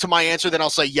translates to my answer, then I'll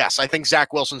say yes. I think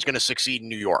Zach Wilson's going to succeed in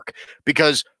New York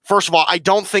because, first of all, I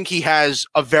don't think he has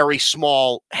a very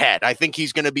small head. I think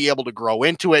he's going to be able to grow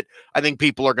into it. I think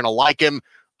people are going to like him.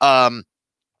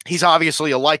 He's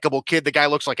obviously a likable kid. The guy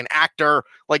looks like an actor.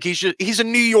 Like he's a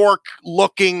New York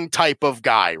looking type of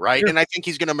guy, right? Sure. And I think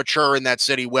he's going to mature in that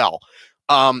city well.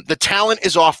 The talent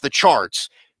is off the charts,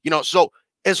 so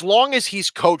as long as he's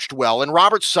coached well, and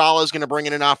Robert Saleh is going to bring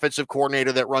in an offensive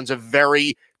coordinator that runs a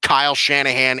very Kyle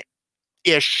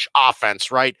Shanahan-ish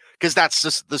offense, right? Because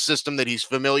that's the system that he's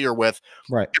familiar with.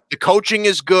 Right. If the coaching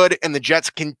is good and the Jets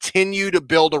continue to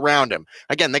build around him.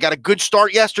 Again, they got a good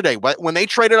start yesterday. When they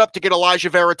traded up to get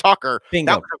Elijah Vera Tucker,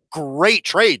 Bingo. That was a great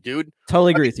trade, dude.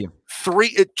 Totally agree with you.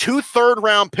 2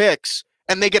 third-round picks,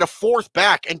 and they get a fourth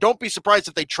back. And don't be surprised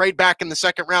if they trade back in the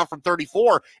second round from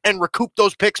 34 and recoup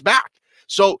those picks back.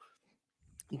 So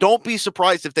don't be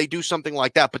surprised if they do something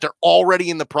like that, but they're already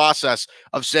in the process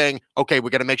of saying, okay, we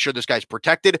got to make sure this guy's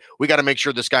protected. We got to make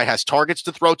sure this guy has targets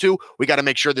to throw to. We got to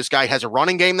make sure this guy has a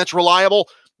running game that's reliable.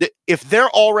 If they're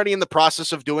already in the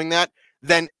process of doing that,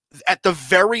 then at the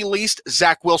very least,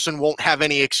 Zach Wilson won't have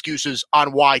any excuses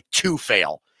on why to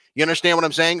fail. You understand what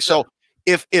I'm saying? So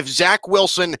if Zach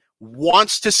Wilson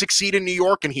wants to succeed in New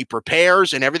York and he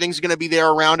prepares and everything's going to be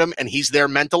there around him and he's there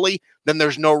mentally, then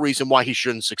there's no reason why he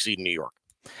shouldn't succeed in New York.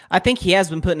 I think he has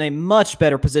been put in a much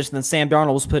better position than Sam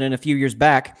Darnold was put in a few years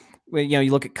back. You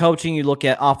look at coaching, you look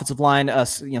at offensive line,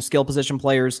 skill position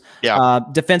players. Yeah.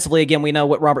 Defensively, again, we know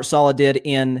what Robert Saleh did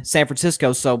in San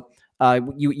Francisco, so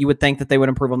you would think that they would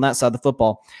improve on that side of the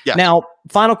football. Yes. Now,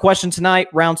 final question tonight,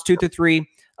 rounds 2 through 3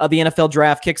 of the NFL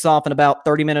draft kicks off in about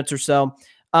 30 minutes or so.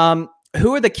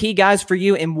 Who are the key guys for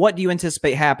you, and what do you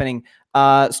anticipate happening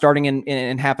starting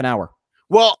in half an hour?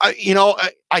 Well,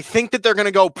 I think that they're going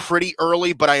to go pretty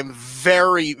early, but I am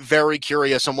very, very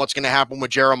curious on what's going to happen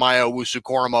with Jeremiah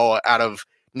Owusu-Koramoah out of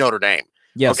Notre Dame.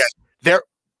 Yes. Okay.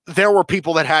 There were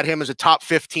people that had him as a top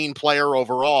 15 player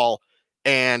overall,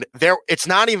 and it's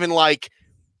not even like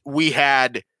we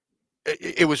had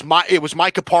it was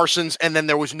Micah Parsons, and then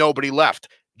there was nobody left.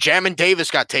 Jamin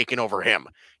Davis got taken over him.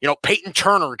 Peyton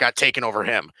Turner got taken over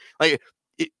him. Like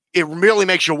it really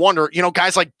makes you wonder,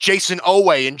 guys like Jason Owe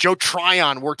and Joe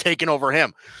Tryon were taken over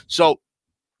him. So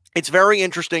it's very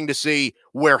interesting to see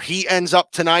where he ends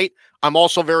up tonight. I'm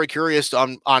also very curious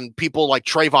on people like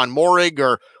Trayvon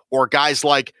Moehrig or guys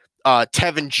like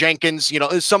Tevin Jenkins,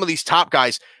 some of these top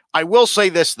guys. I will say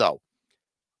this, though.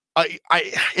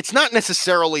 It's not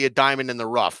necessarily a diamond in the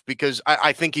rough because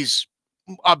I think he's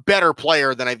a better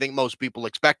player than I think most people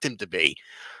expect him to be.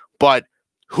 But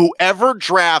whoever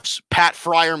drafts Pat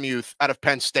Freiermuth out of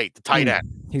Penn State, the tight end,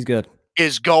 he's good,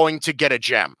 is going to get a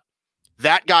gem.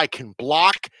 That guy can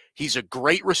block. He's a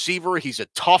great receiver. He's a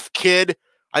tough kid.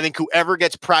 I think whoever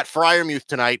gets Pat Freiermuth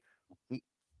tonight,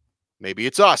 maybe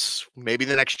it's us, maybe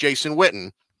the next Jason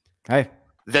Witten. Hey,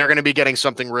 they're going to be getting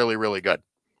something really, really good.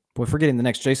 Boy, forgetting the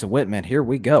next Jason Witten, man. Here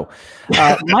we go.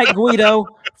 Mike Guido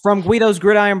from Guido's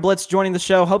Gridiron Blitz joining the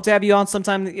show. Hope to have you on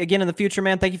sometime again in the future,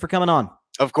 man. Thank you for coming on.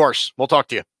 Of course. We'll talk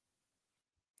to you.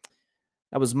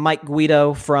 That was Mike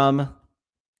Guido from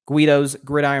Guido's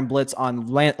Gridiron Blitz on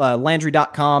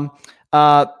Landry.com.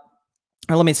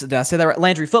 Let me, did I say that right?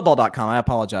 LandryFootball.com. I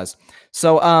apologize.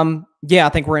 So, yeah, I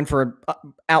think we're in for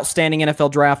an outstanding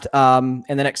NFL draft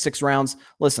in the next 6 rounds.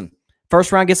 Listen,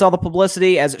 first round gets all the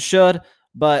publicity as it should,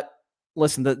 but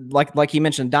listen, like you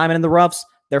mentioned, diamond in the roughs,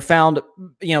 they're found,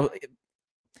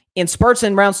 in spurts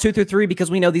in rounds 2 through 3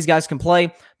 because we know these guys can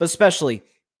play, but especially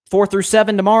 4 through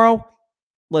 7 tomorrow.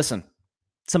 Listen,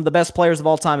 some of the best players of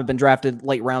all time have been drafted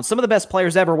late rounds. Some of the best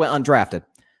players ever went undrafted.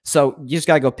 So you just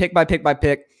got to go pick by pick by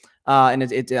pick.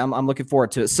 And I'm looking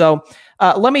forward to it. So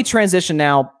let me transition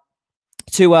now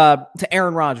to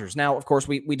Aaron Rodgers. Now, of course,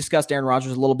 we discussed Aaron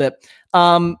Rodgers a little bit.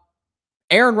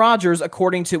 Aaron Rodgers,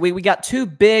 according to we got 2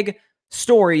 big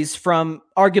stories from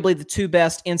arguably the 2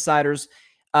 best insiders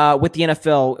with the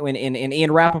NFL in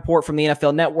Ian Rappaport from the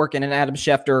NFL Network and in Adam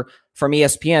Schefter from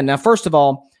ESPN. Now, first of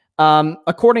all,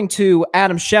 according to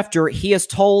Adam Schefter, he has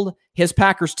told his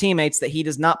Packers teammates that he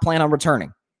does not plan on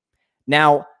returning.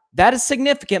 Now, that is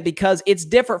significant because it's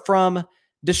different from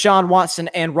Deshaun Watson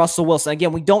and Russell Wilson.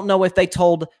 Again, we don't know if they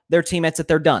told their teammates that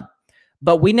they're done.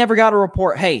 But we never got a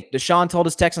report, hey, Deshaun told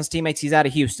his Texans teammates he's out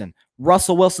of Houston.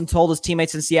 Russell Wilson told his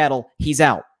teammates in Seattle he's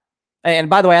out. And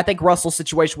by the way, I think Russell's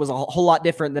situation was a whole lot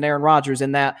different than Aaron Rodgers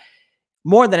in that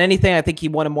more than anything, I think he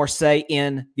wanted more say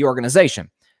in the organization.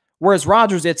 Whereas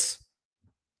Rodgers, it's,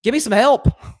 give me some help.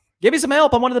 Give me some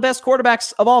help. I'm one of the best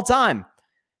quarterbacks of all time.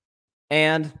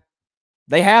 And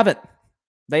they haven't.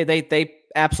 They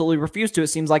absolutely refuse to. It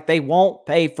seems like they won't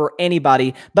pay for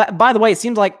anybody. But by the way, it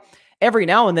seems like every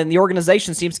now and then the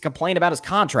organization seems to complain about his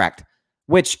contract,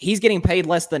 which he's getting paid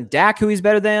less than Dak, who he's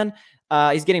better than.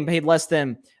 He's getting paid less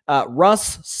than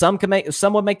Russ. Some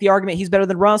would make the argument he's better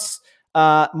than Russ.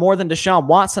 More than Deshaun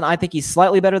Watson. I think he's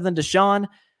slightly better than Deshaun.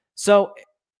 So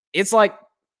it's like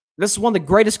this is one of the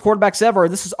greatest quarterbacks ever.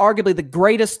 This is arguably the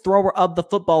greatest thrower of the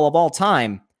football of all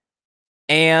time.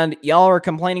 And y'all are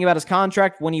complaining about his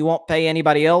contract when you won't pay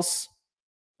anybody else.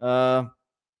 Tell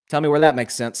me where that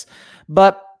makes sense.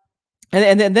 But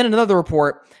and then another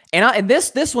report, and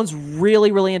this one's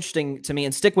really, really interesting to me,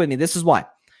 and stick with me. This is why.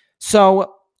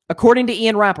 So according to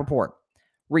Ian Rappaport,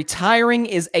 retiring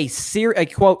is a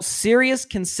quote serious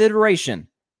consideration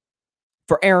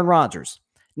for Aaron Rodgers.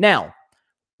 Now,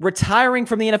 retiring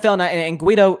from the NFL, and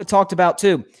Guido talked about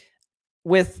too,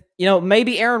 with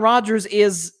maybe Aaron Rodgers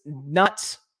is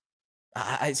not.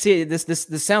 I see this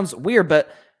sounds weird,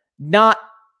 but not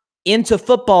into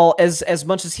football as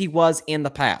much as he was in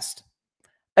the past.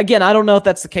 Again, I don't know if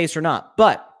that's the case or not,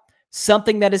 but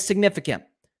something that is significant.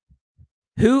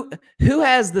 Who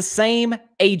has the same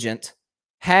agent,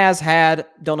 has had,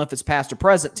 don't know if it's past or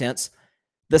present tense,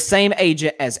 the same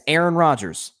agent as Aaron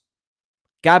Rodgers?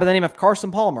 Guy by the name of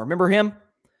Carson Palmer. Remember him?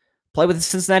 Played with the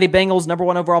Cincinnati Bengals,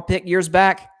 #1 overall pick years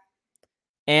back.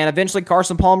 And eventually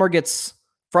Carson Palmer gets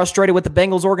frustrated with the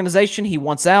Bengals organization. He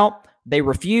wants out. They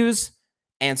refuse.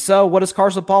 And so what does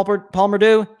Carson Palmer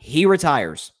do? He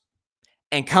retires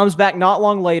and comes back not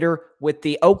long later with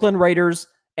the Oakland Raiders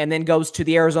and then goes to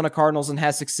the Arizona Cardinals and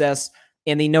has success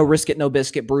in the no risk it, no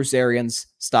biscuit Bruce Arians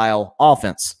style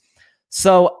offense.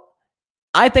 So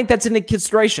I think that's in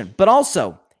consideration. But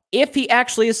also, if he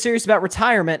actually is serious about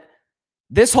retirement,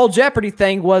 this whole Jeopardy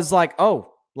thing was like,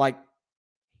 oh, like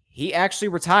he actually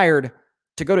retired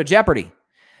to go to Jeopardy.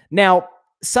 Now,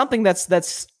 something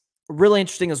that's really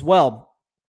interesting as well,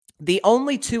 the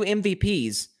only 2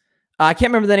 MVPs, I can't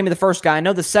remember the name of the first guy. I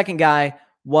know the second guy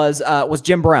was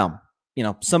Jim Brown.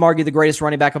 Some argue the greatest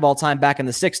running back of all time back in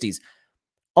the 60s.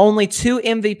 Only 2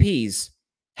 MVPs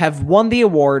have won the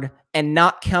award and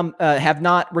have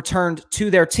not returned to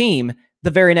their team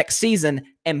the very next season,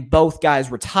 and both guys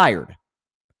retired.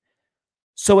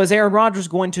 So is Aaron Rodgers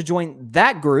going to join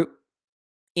that group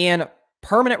in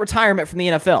permanent retirement from the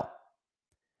NFL?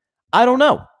 I don't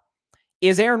know.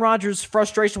 Is Aaron Rodgers'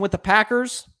 frustration with the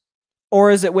Packers Or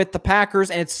is it with the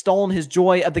Packers and it's stolen his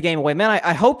joy of the game away? Man,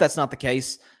 I hope that's not the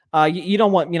case. You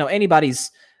don't want,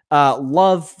 anybody's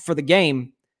love for the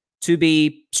game to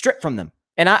be stripped from them.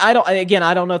 And I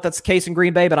don't know if that's the case in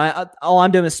Green Bay, but all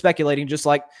I'm doing is speculating, just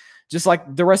like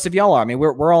the rest of y'all are. I mean,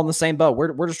 we're all in the same boat.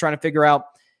 We're just trying to figure out,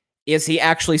 is he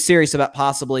actually serious about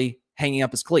possibly hanging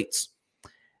up his cleats?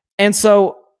 And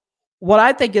so what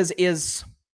I think is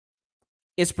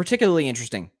particularly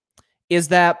interesting is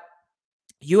that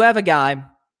you have a guy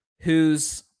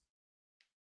who's,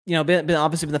 been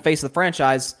obviously been the face of the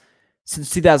franchise since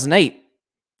 2008.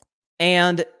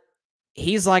 And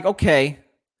he's like, okay,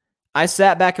 I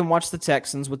sat back and watched the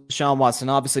Texans with Deshaun Watson.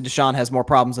 Obviously, Deshaun has more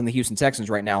problems than the Houston Texans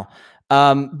right now.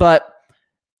 But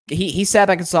he sat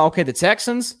back and saw, okay, the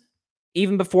Texans,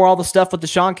 even before all the stuff with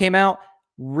Deshaun came out,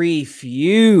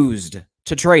 refused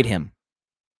to trade him.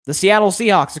 The Seattle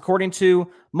Seahawks, according to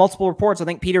multiple reports, I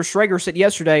think Peter Schrager said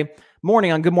yesterday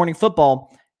morning on Good Morning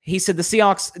Football, he said the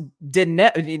Seahawks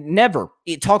never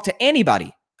talk to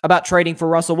anybody about trading for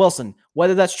Russell Wilson.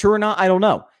 Whether that's true or not, I don't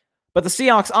know. But the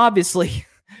Seahawks obviously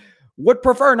would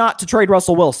prefer not to trade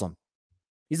Russell Wilson.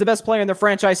 He's the best player in their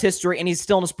franchise history, and he's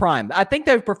still in his prime. I think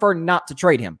they would prefer not to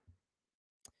trade him.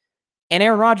 And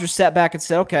Aaron Rodgers sat back and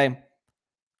said, okay,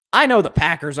 I know the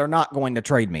Packers are not going to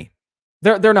trade me.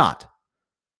 They're not.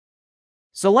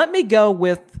 So let me go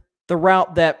with the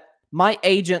route that my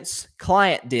agent's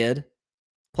client did,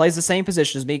 played the same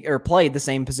position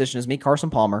as me, Carson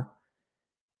Palmer,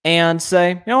 and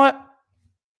say, you know what?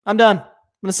 I'm done. I'm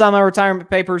going to sign my retirement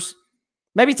papers.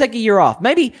 Maybe take a year off.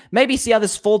 Maybe see how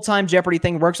this full-time Jeopardy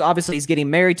thing works. Obviously, he's getting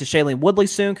married to Shailene Woodley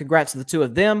soon. Congrats to the two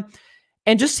of them.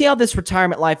 And just see how this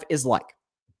retirement life is like.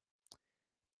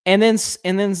 And then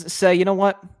say, you know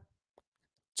what?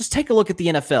 Just take a look at the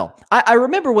NFL. I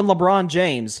remember when LeBron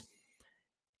James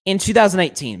in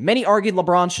 2018, many argued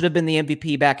LeBron should have been the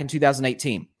MVP back in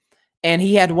 2018. And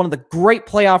he had one of the great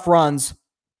playoff runs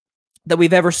that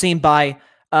we've ever seen by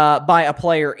a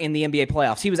player in the NBA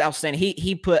playoffs. He was outstanding.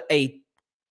 He put a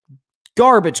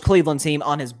garbage Cleveland team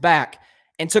on his back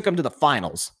and took him to the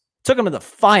finals.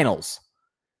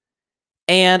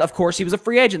 And, of course, he was a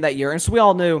free agent that year. And so we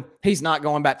all knew he's not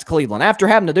going back to Cleveland. After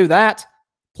having to do that,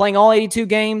 playing all 82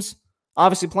 games,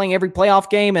 obviously playing every playoff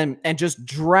game and just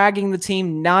dragging the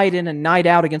team night in and night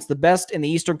out against the best in the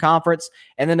Eastern Conference,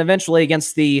 and then eventually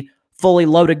against the fully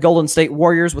loaded Golden State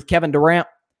Warriors with Kevin Durant,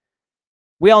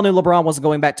 we all knew LeBron wasn't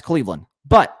going back to Cleveland.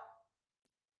 But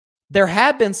there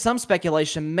had been some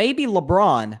speculation, maybe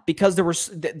LeBron, because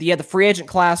you had the free agent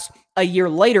class a year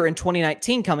later in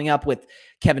 2019 coming up with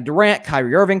Kevin Durant,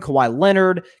 Kyrie Irving, Kawhi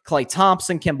Leonard, Klay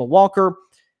Thompson, Kemba Walker.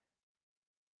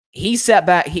 He sat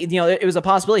back. It was a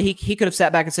possibility. He could have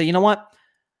sat back and said, you know what?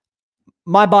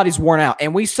 My body's worn out.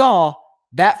 And we saw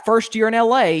that first year in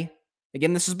LA,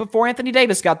 again, this is before Anthony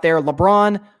Davis got there,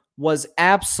 LeBron was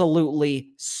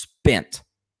absolutely spent.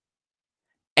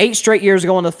 8 straight years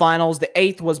going to the finals. The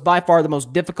 8th was by far the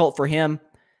most difficult for him.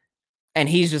 And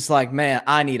he's just like, man,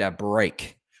 I need a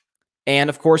break. And,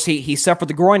 of course, he suffered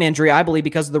the groin injury, I believe,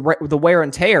 because of the wear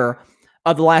and tear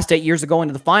of the last 8 years of going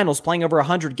to the finals, playing over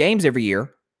 100 games every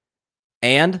year.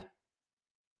 And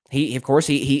he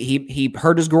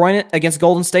hurt his groin against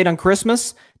Golden State on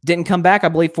Christmas. Didn't come back, I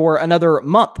believe, for another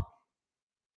month.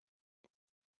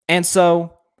 And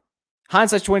so,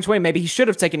 hindsight's 2020, maybe he should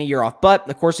have taken a year off. But,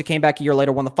 of course, he came back a year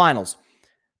later, won the finals.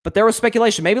 But there was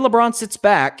speculation. Maybe LeBron sits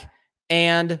back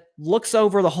and looks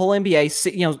over the whole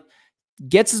NBA,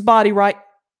 gets his body right,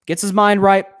 gets his mind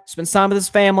right, spends time with his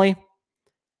family,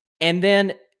 and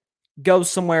then goes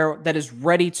somewhere that is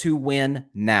ready to win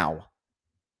now.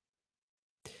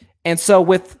 And so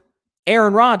with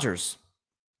Aaron Rodgers,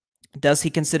 does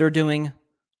he consider doing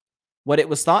what it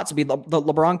was thought to be that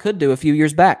LeBron could do a few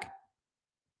years back?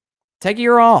 Take a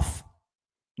year off.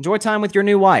 Enjoy time with your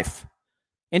new wife.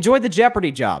 Enjoy the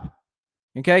Jeopardy job.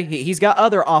 Okay? He's got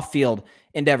other off-field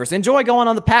endeavors. Enjoy going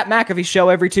on the Pat McAfee show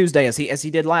every Tuesday as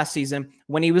he did last season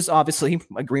when he was obviously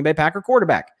a Green Bay Packer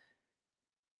quarterback.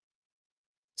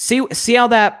 See how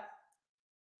that...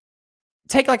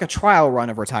 Take like a trial run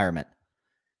of retirement.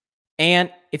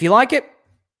 And if you like it,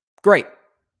 great.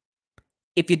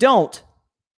 If you don't,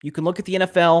 you can look at the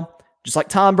NFL just like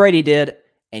Tom Brady did,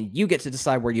 and you get to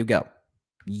decide where you go.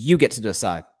 You get to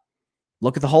decide.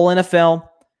 Look at the whole NFL.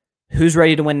 Who's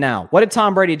ready to win now? What did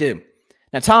Tom Brady do?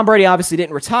 Now, Tom Brady obviously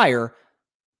didn't retire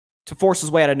to force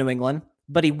his way out of New England,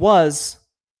 but he was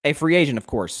a free agent, of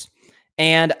course.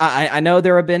 And I know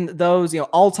there have been those,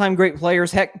 all-time great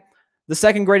players. Heck, the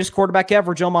second greatest quarterback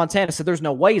ever, Joe Montana, said there's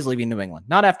no way he's leaving New England.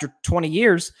 Not after 20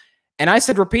 years. And I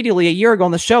said repeatedly a year ago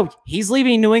on the show, he's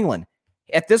leaving New England.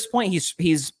 At this point,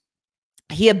 he's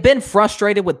he had been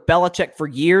frustrated with Belichick for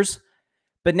years,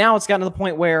 but now it's gotten to the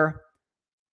point where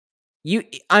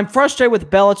I'm frustrated with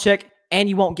Belichick, and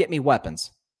you won't get me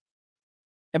weapons.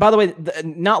 And by the way,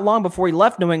 not long before he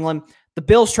left New England, the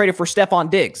Bills traded for Stephon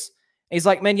Diggs. And he's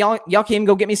like, man, y'all can't even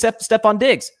go get me Stephon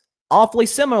Diggs. Awfully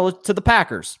similar to the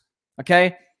Packers.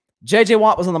 Okay? J.J.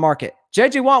 Watt was on the market.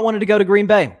 J.J. Watt wanted to go to Green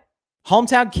Bay.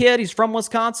 Hometown kid. He's from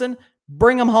Wisconsin.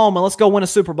 Bring him home and let's go win a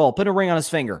Super Bowl. Put a ring on his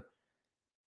finger.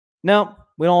 No,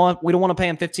 we don't want to pay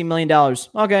him $15 million.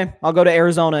 Okay, I'll go to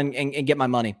Arizona and get my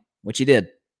money, which he did.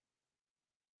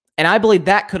 And I believe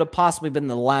that could have possibly been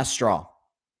the last straw.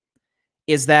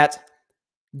 Is that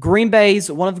one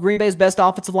of Green Bay's best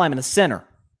offensive linemen, a center,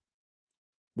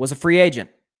 was a free agent.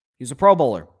 He was a Pro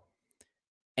Bowler.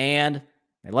 And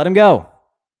they let him go.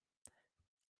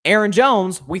 Aaron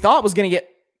Jones, we thought was going to get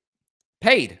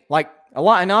paid like a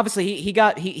lot. And obviously he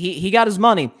got his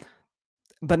money,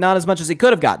 but not as much as he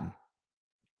could have gotten.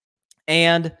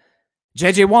 And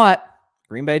J.J. Watt,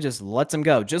 Green Bay just lets him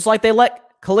go. Just like they let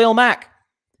Khalil Mack.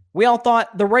 We all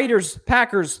thought the Raiders,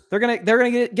 Packers, they're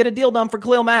gonna get a deal done for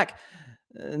Khalil Mack.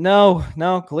 No,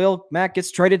 Khalil Mack gets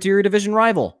traded to your division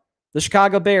rival, the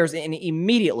Chicago Bears, and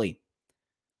immediately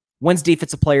wins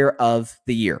Defensive Player of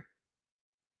the Year.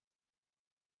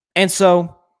 And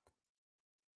so,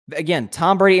 again,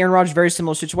 Tom Brady, Aaron Rodgers, very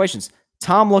similar situations.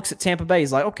 Tom looks at Tampa Bay.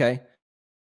 He's like, okay,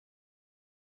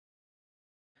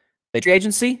 the free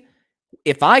agency,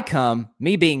 if I come,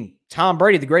 me being Tom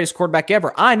Brady, the greatest quarterback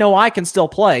ever, I know I can still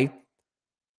play.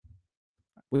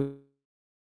 We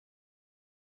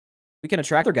can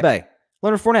attract their guy.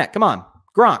 Leonard Fournette, come on.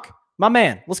 Gronk, my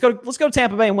man. Let's go to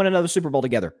Tampa Bay and win another Super Bowl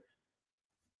together.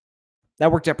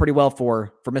 That worked out pretty well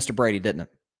for Mr. Brady, didn't it?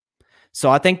 So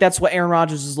I think that's what Aaron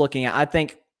Rodgers is looking at. I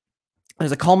think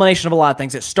there's a culmination of a lot of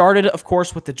things. It started, of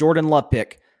course, with the Jordan Love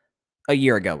pick a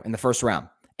year ago in the first round.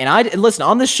 And listen,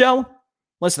 on this show,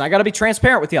 I got to be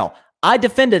transparent with y'all. I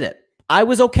defended it. I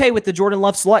was okay with the Jordan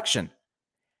Love selection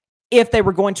if they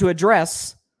were going to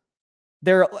address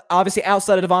their, obviously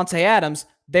outside of Devontae Adams,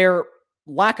 their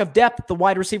lack of depth at the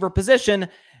wide receiver position,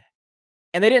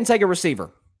 and they didn't take a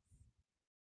receiver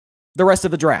the rest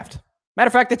of the draft. Matter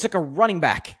of fact, they took a running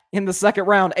back in the second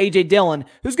round, A.J. Dillon,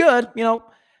 who's good,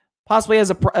 possibly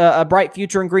has a bright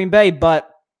future in Green Bay, but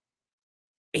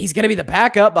he's going to be the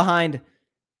backup behind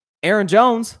Aaron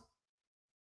Jones.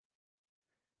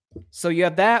 So you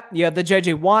have that. You have the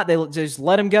J.J. Watt. They just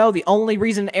let him go. The only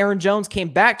reason Aaron Jones came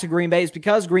back to Green Bay is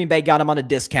because Green Bay got him on a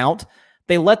discount.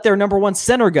 They let their number one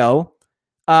center go.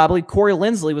 I believe Corey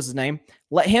Linsley was his name.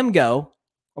 Let him go.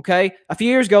 Okay. A few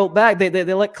years ago back, they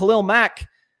let Khalil Mack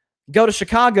go to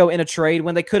Chicago in a trade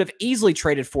when they could have easily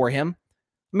traded for him.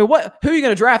 I mean, who are you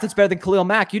going to draft that's better than Khalil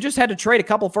Mack? You just had to trade a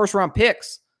couple first-round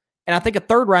picks, and I think a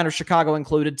third-rounder, Chicago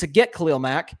included, to get Khalil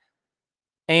Mack,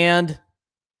 and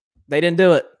they didn't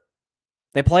do it.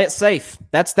 They play it safe.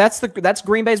 That's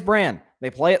Green Bay's brand. They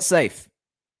play it safe.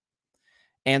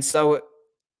 And so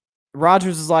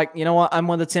Rodgers is like, you know what? I'm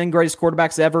one of the 10 greatest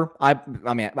quarterbacks ever.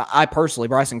 I personally,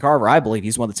 Bryson Carver, I believe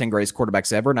he's one of the 10 greatest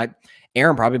quarterbacks ever. And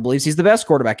Aaron probably believes he's the best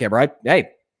quarterback ever.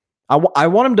 I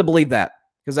want him to believe that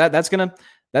because that's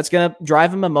gonna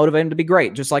drive him and motivate him to be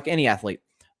great, just like any athlete.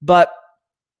 But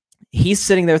he's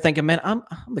sitting there thinking, man, I'm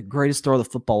the greatest thrower of the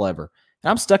football ever. And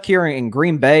I'm stuck here in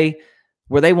Green Bay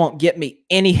where they won't get me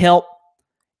any help.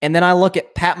 And then I look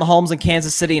at Pat Mahomes in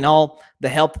Kansas City and all the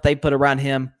help that they put around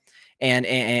him. And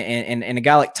a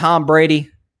guy like Tom Brady,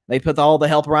 they put all the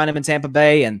help around him in Tampa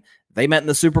Bay, and they met in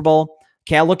the Super Bowl.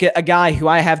 Okay, I look at a guy who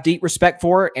I have deep respect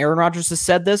for. Aaron Rodgers has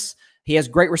said this. He has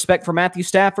great respect for Matthew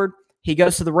Stafford. He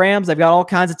goes to the Rams. They've got all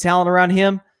kinds of talent around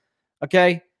him.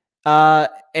 Okay, and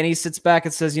he sits back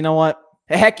and says, you know what?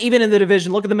 Heck, even in the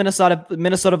division, look at the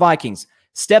Minnesota Vikings.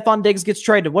 Stephon Diggs gets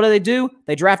traded. What do?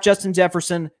 They draft Justin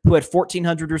Jefferson, who had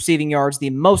 1,400 receiving yards, the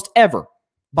most ever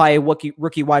by a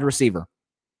rookie wide receiver.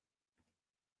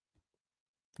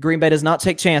 Green Bay does not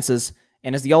take chances,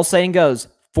 and as the old saying goes,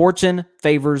 fortune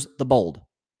favors the bold.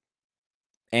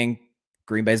 And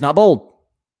Green Bay's not bold,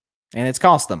 and it's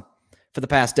cost them for the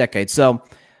past decade. So,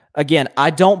 again, I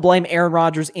don't blame Aaron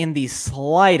Rodgers in the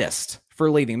slightest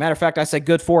for leaving. Matter of fact, I say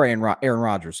good for Aaron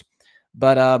Rodgers.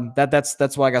 But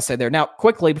that's what I got to say there. Now,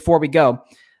 quickly, before we go,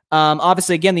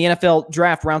 obviously, again, the NFL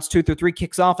draft rounds 2 through 3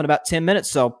 kicks off in about 10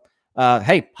 minutes. So,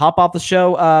 hey, hop off the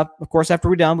show. Of course, after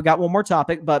we're done, we got one more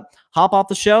topic, but hop off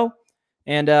the show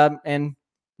and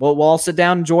we'll all sit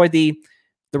down and enjoy the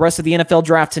rest of the NFL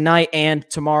draft tonight and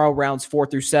tomorrow, rounds 4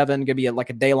 through 7. Going to be like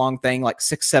a day-long thing, like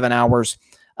 6-7 hours.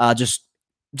 Just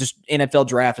NFL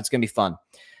draft. It's going to be fun.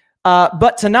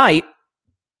 But tonight,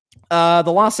 the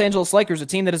Los Angeles Lakers, a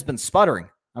team that has been sputtering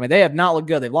I mean, they have not looked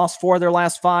good. They've lost 4 of their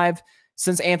last 5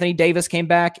 since Anthony Davis came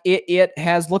back. It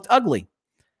has looked ugly.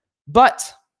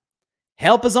 But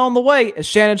help is on the way, as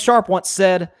Shannon Sharp once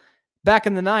said back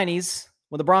in the 90s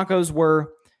when the Broncos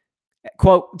were,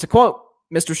 to quote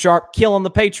Mr. Sharp, killing the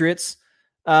Patriots.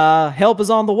 Help is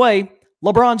on the way.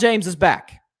 LeBron James is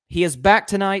back. He is back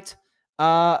tonight.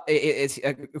 It's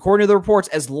according to the reports,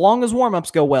 as long as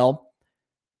warmups go well,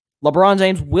 LeBron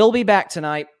James will be back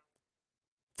tonight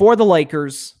for the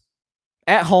Lakers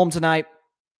at home tonight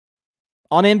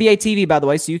on NBA TV, by the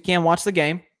way, so you can watch the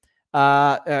game.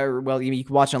 Well, you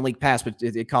can watch on League Pass, but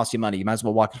it costs you money. You might as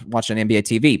well watch on NBA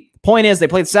TV. Point is, they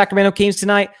play the Sacramento Kings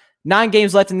tonight. 9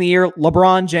 games left in the year.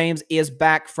 LeBron James is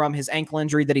back from his ankle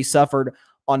injury that he suffered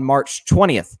on March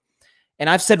 20th. And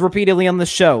I've said repeatedly on the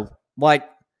show, like,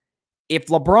 if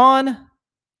LeBron,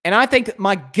 and I think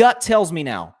my gut tells me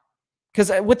now,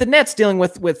 because with the Nets dealing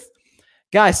with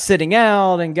guys sitting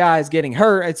out and guys getting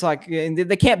hurt, it's like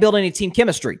they can't build any team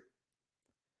chemistry.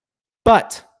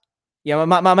 But,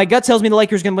 my gut tells me the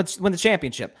Lakers are going to win the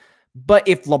championship. But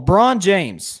if LeBron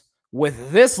James,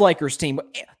 with this Lakers team,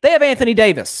 they have Anthony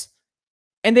Davis,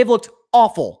 and they've looked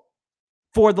awful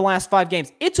for the last 5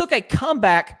 games. It took a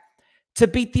comeback to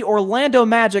beat the Orlando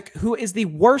Magic, who is the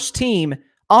worst team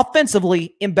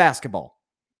offensively in basketball.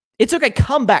 It took a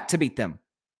comeback to beat them.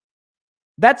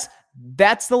 That's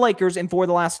the Lakers in 4 of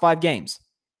the last 5 games.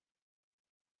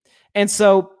 And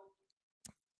so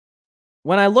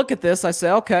when I look at this, I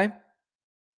say, okay,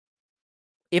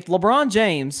 if LeBron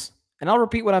James, and I'll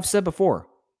repeat what I've said before.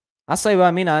 I say what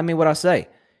I mean what I say.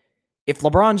 If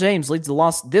LeBron James leads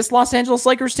this Los Angeles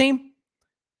Lakers team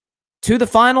to the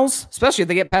finals, especially if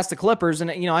they get past the Clippers,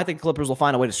 and I think Clippers will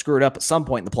find a way to screw it up at some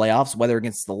point in the playoffs, whether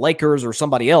against the Lakers or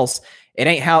somebody else. It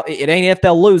ain't if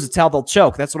they'll lose, it's how they'll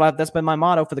choke. That's been my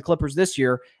motto for the Clippers this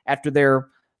year after their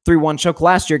 3-1 choke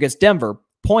last year against Denver.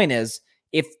 Point is,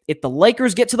 if the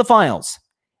Lakers get to the finals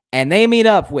and they meet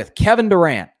up with Kevin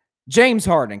Durant, James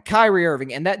Harden, Kyrie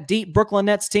Irving, and that deep Brooklyn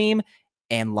Nets team,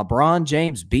 and LeBron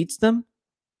James beats them,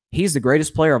 he's the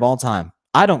greatest player of all time.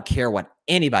 I don't care what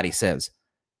anybody says.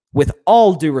 With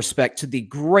all due respect to the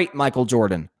great Michael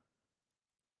Jordan,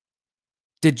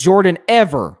 did Jordan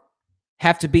ever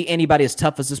have to beat anybody as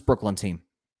tough as this Brooklyn team?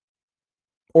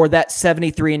 Or that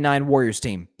 73-9 Warriors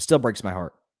team? Still breaks my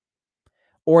heart.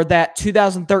 Or that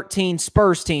 2013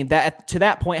 Spurs team that to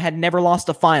that point had never lost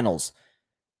a finals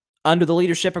under the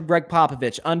leadership of Greg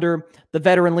Popovich, under the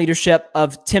veteran leadership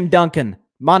of Tim Duncan,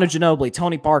 Manu Ginobili,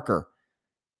 Tony Parker.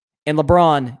 And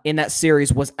LeBron in that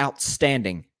series was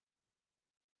outstanding.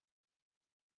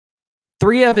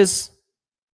 3 of his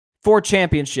 4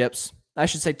 championships, I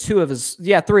should say 3 of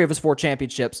his 4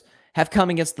 championships have come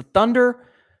against the Thunder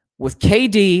with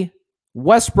KD,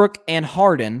 Westbrook, and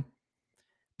Harden,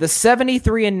 the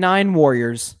 73-9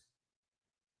 Warriors,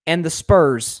 and the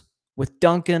Spurs with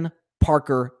Duncan,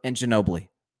 Parker, and Ginobili.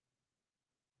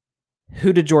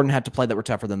 Who did Jordan have to play that were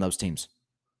tougher than those teams?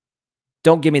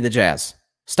 Don't give me the Jazz.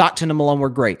 Stockton and Malone were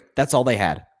great. That's all they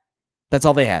had.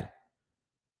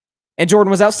 And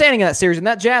Jordan was outstanding in that series. And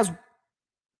that Jazz,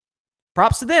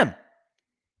 props to them.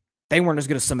 They weren't as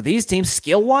good as some of these teams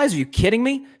skill-wise. Are you kidding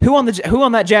me? Who on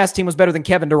that Jazz team was better than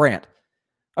Kevin Durant?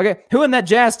 Okay, who in that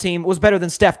Jazz team was better than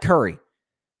Steph Curry?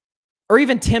 Or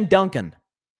even Tim Duncan?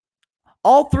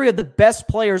 All 3 of the best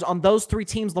players on those 3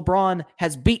 teams LeBron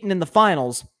has beaten in the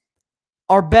finals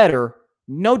are better,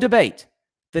 no debate,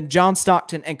 than John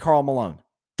Stockton and Karl Malone.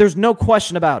 There's no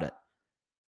question about it.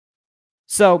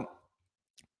 So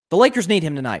the Lakers need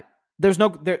him tonight.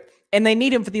 And they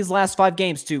need him for these last 5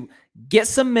 games to get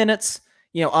some minutes.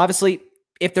 Obviously,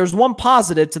 if there's one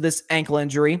positive to this ankle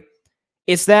injury,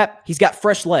 it's that he's got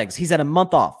fresh legs. He's had a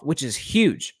month off, which is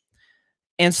huge.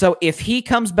 And so if he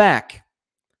comes back,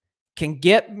 can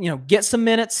get some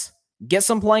minutes, get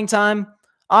some playing time.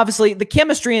 Obviously, the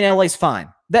chemistry in LA is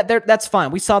fine. That's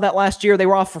fine. We saw that last year. They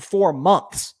were off for 4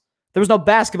 months. There was no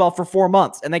basketball for 4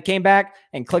 months, and they came back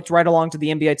and clicked right along to the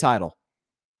NBA title.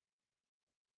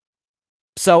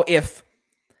 So if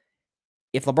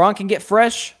LeBron can get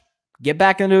fresh, get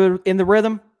back in the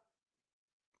rhythm,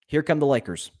 here come the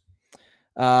Lakers.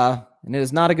 And it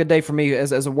is not a good day for me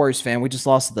as a Warriors fan. We just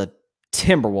lost to the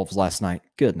Timberwolves last night.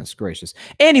 Goodness gracious.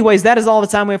 Anyways, that is all the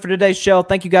time we have for today's show.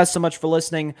 Thank you guys so much for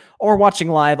listening or watching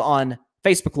live on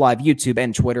Facebook Live, YouTube,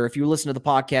 and Twitter. If you listen to the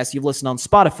podcast, you've listened on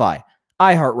Spotify,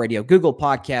 iHeartRadio, Google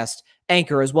Podcast,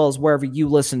 Anchor, as well as wherever you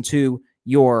listen to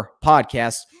your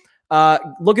podcasts.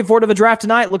 Looking forward to the draft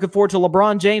tonight. Looking forward to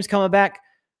LeBron James coming back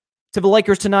to the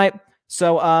Lakers tonight.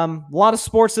 So a lot of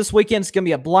sports this weekend. It's going to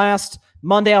be a blast.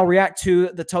 Monday, I'll react to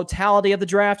the totality of the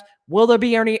draft. Will there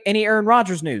be any Aaron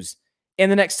Rodgers news in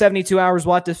the next 72 hours.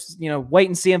 We'll have to, wait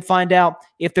and see and find out.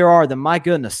 If there are, then my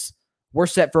goodness, we're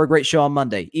set for a great show on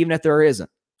Monday. Even if there isn't,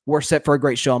 we're set for a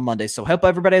great show on Monday. So hope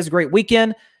everybody has a great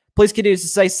weekend. Please continue to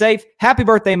stay safe. Happy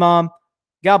birthday, Mom.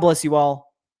 God bless you all.